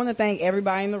 I want to thank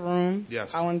everybody in the room.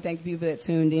 Yes. I want to thank the people that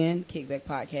tuned in, Kickback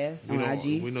Podcast on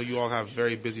IG. We know you all have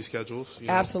very busy schedules. You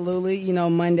know. Absolutely. You know,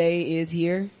 Monday is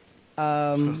here.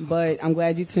 But I'm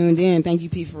glad you tuned in. Thank you,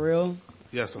 PForreal.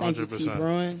 Yes, 100%. Thank you, T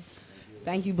Bruin.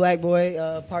 Thank you, Black Boy,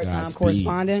 part-time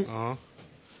correspondent. And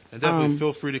definitely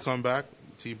feel free to come back.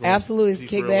 T Bruin, absolutely,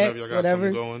 Kickback,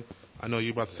 whatever. Going. I know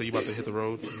you're about to say you're about to hit the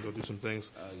road and go do some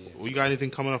things. Well, you got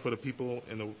anything coming up for the people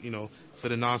and for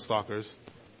the non-stalkers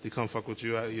to come fuck with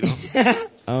you?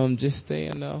 Just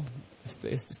stay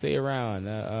stay around.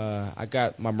 I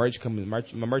got my merch coming. My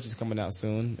merch is coming out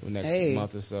soon, next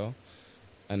month or so,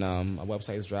 and my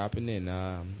website is dropping, and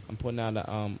I'm putting out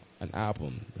an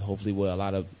album. Hopefully, with a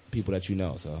lot of people that you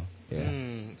know. So Yeah.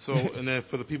 So, and then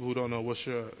for the people who don't know, what's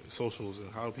your socials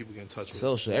and how do people get in touch with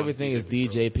Social. Everything is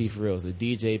DJ PForreal. So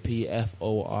DJ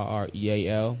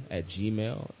PForreal at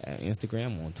Gmail, at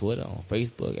Instagram, on Twitter, on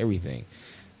Facebook, everything.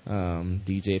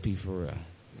 DJ PForreal.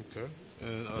 Okay.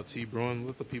 And T Bruin,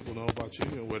 let the people know about you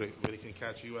and where they can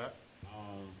catch you at.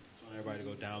 Just want everybody to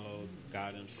go download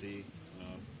God MC.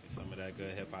 Get some of that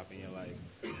good hip hop in your life.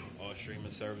 All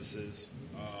streaming services.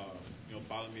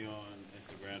 Follow me on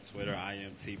Instagram, Twitter. I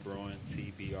am T Bruin,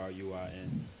 TBRUIN.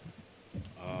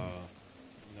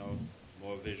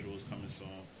 More visuals coming soon.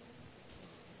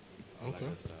 Okay.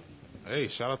 Hey,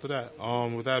 shout out to that.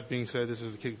 With that being said, this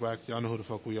is the Kickback. Y'all know who the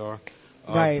fuck we are.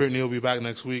 Right. Brittany will be back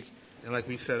next week. And like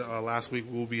we said last week,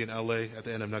 we'll be in LA at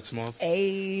the end of next month.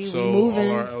 Hey, so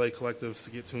moving. all our LA collectives, to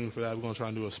get tuned for that, we're going to try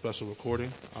and do a special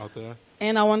recording out there.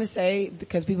 And I want to say,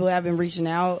 because people have been reaching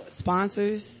out,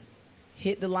 sponsors,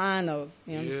 hit the line though.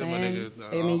 You know what I'm saying? My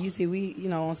nigga, I mean, you see, we,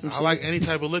 on some shit. I like any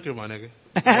type of liquor, my nigga. You know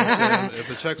what I'm saying? If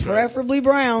the check's right. Preferably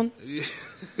brown.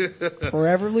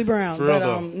 Preferably brown. For real,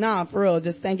 but, for real.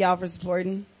 Just thank y'all for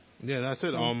supporting. Yeah, that's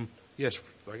it. Yes,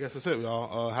 I guess that's it,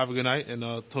 y'all. Have a good night, and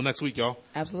till next week, y'all.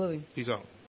 Absolutely. Peace out.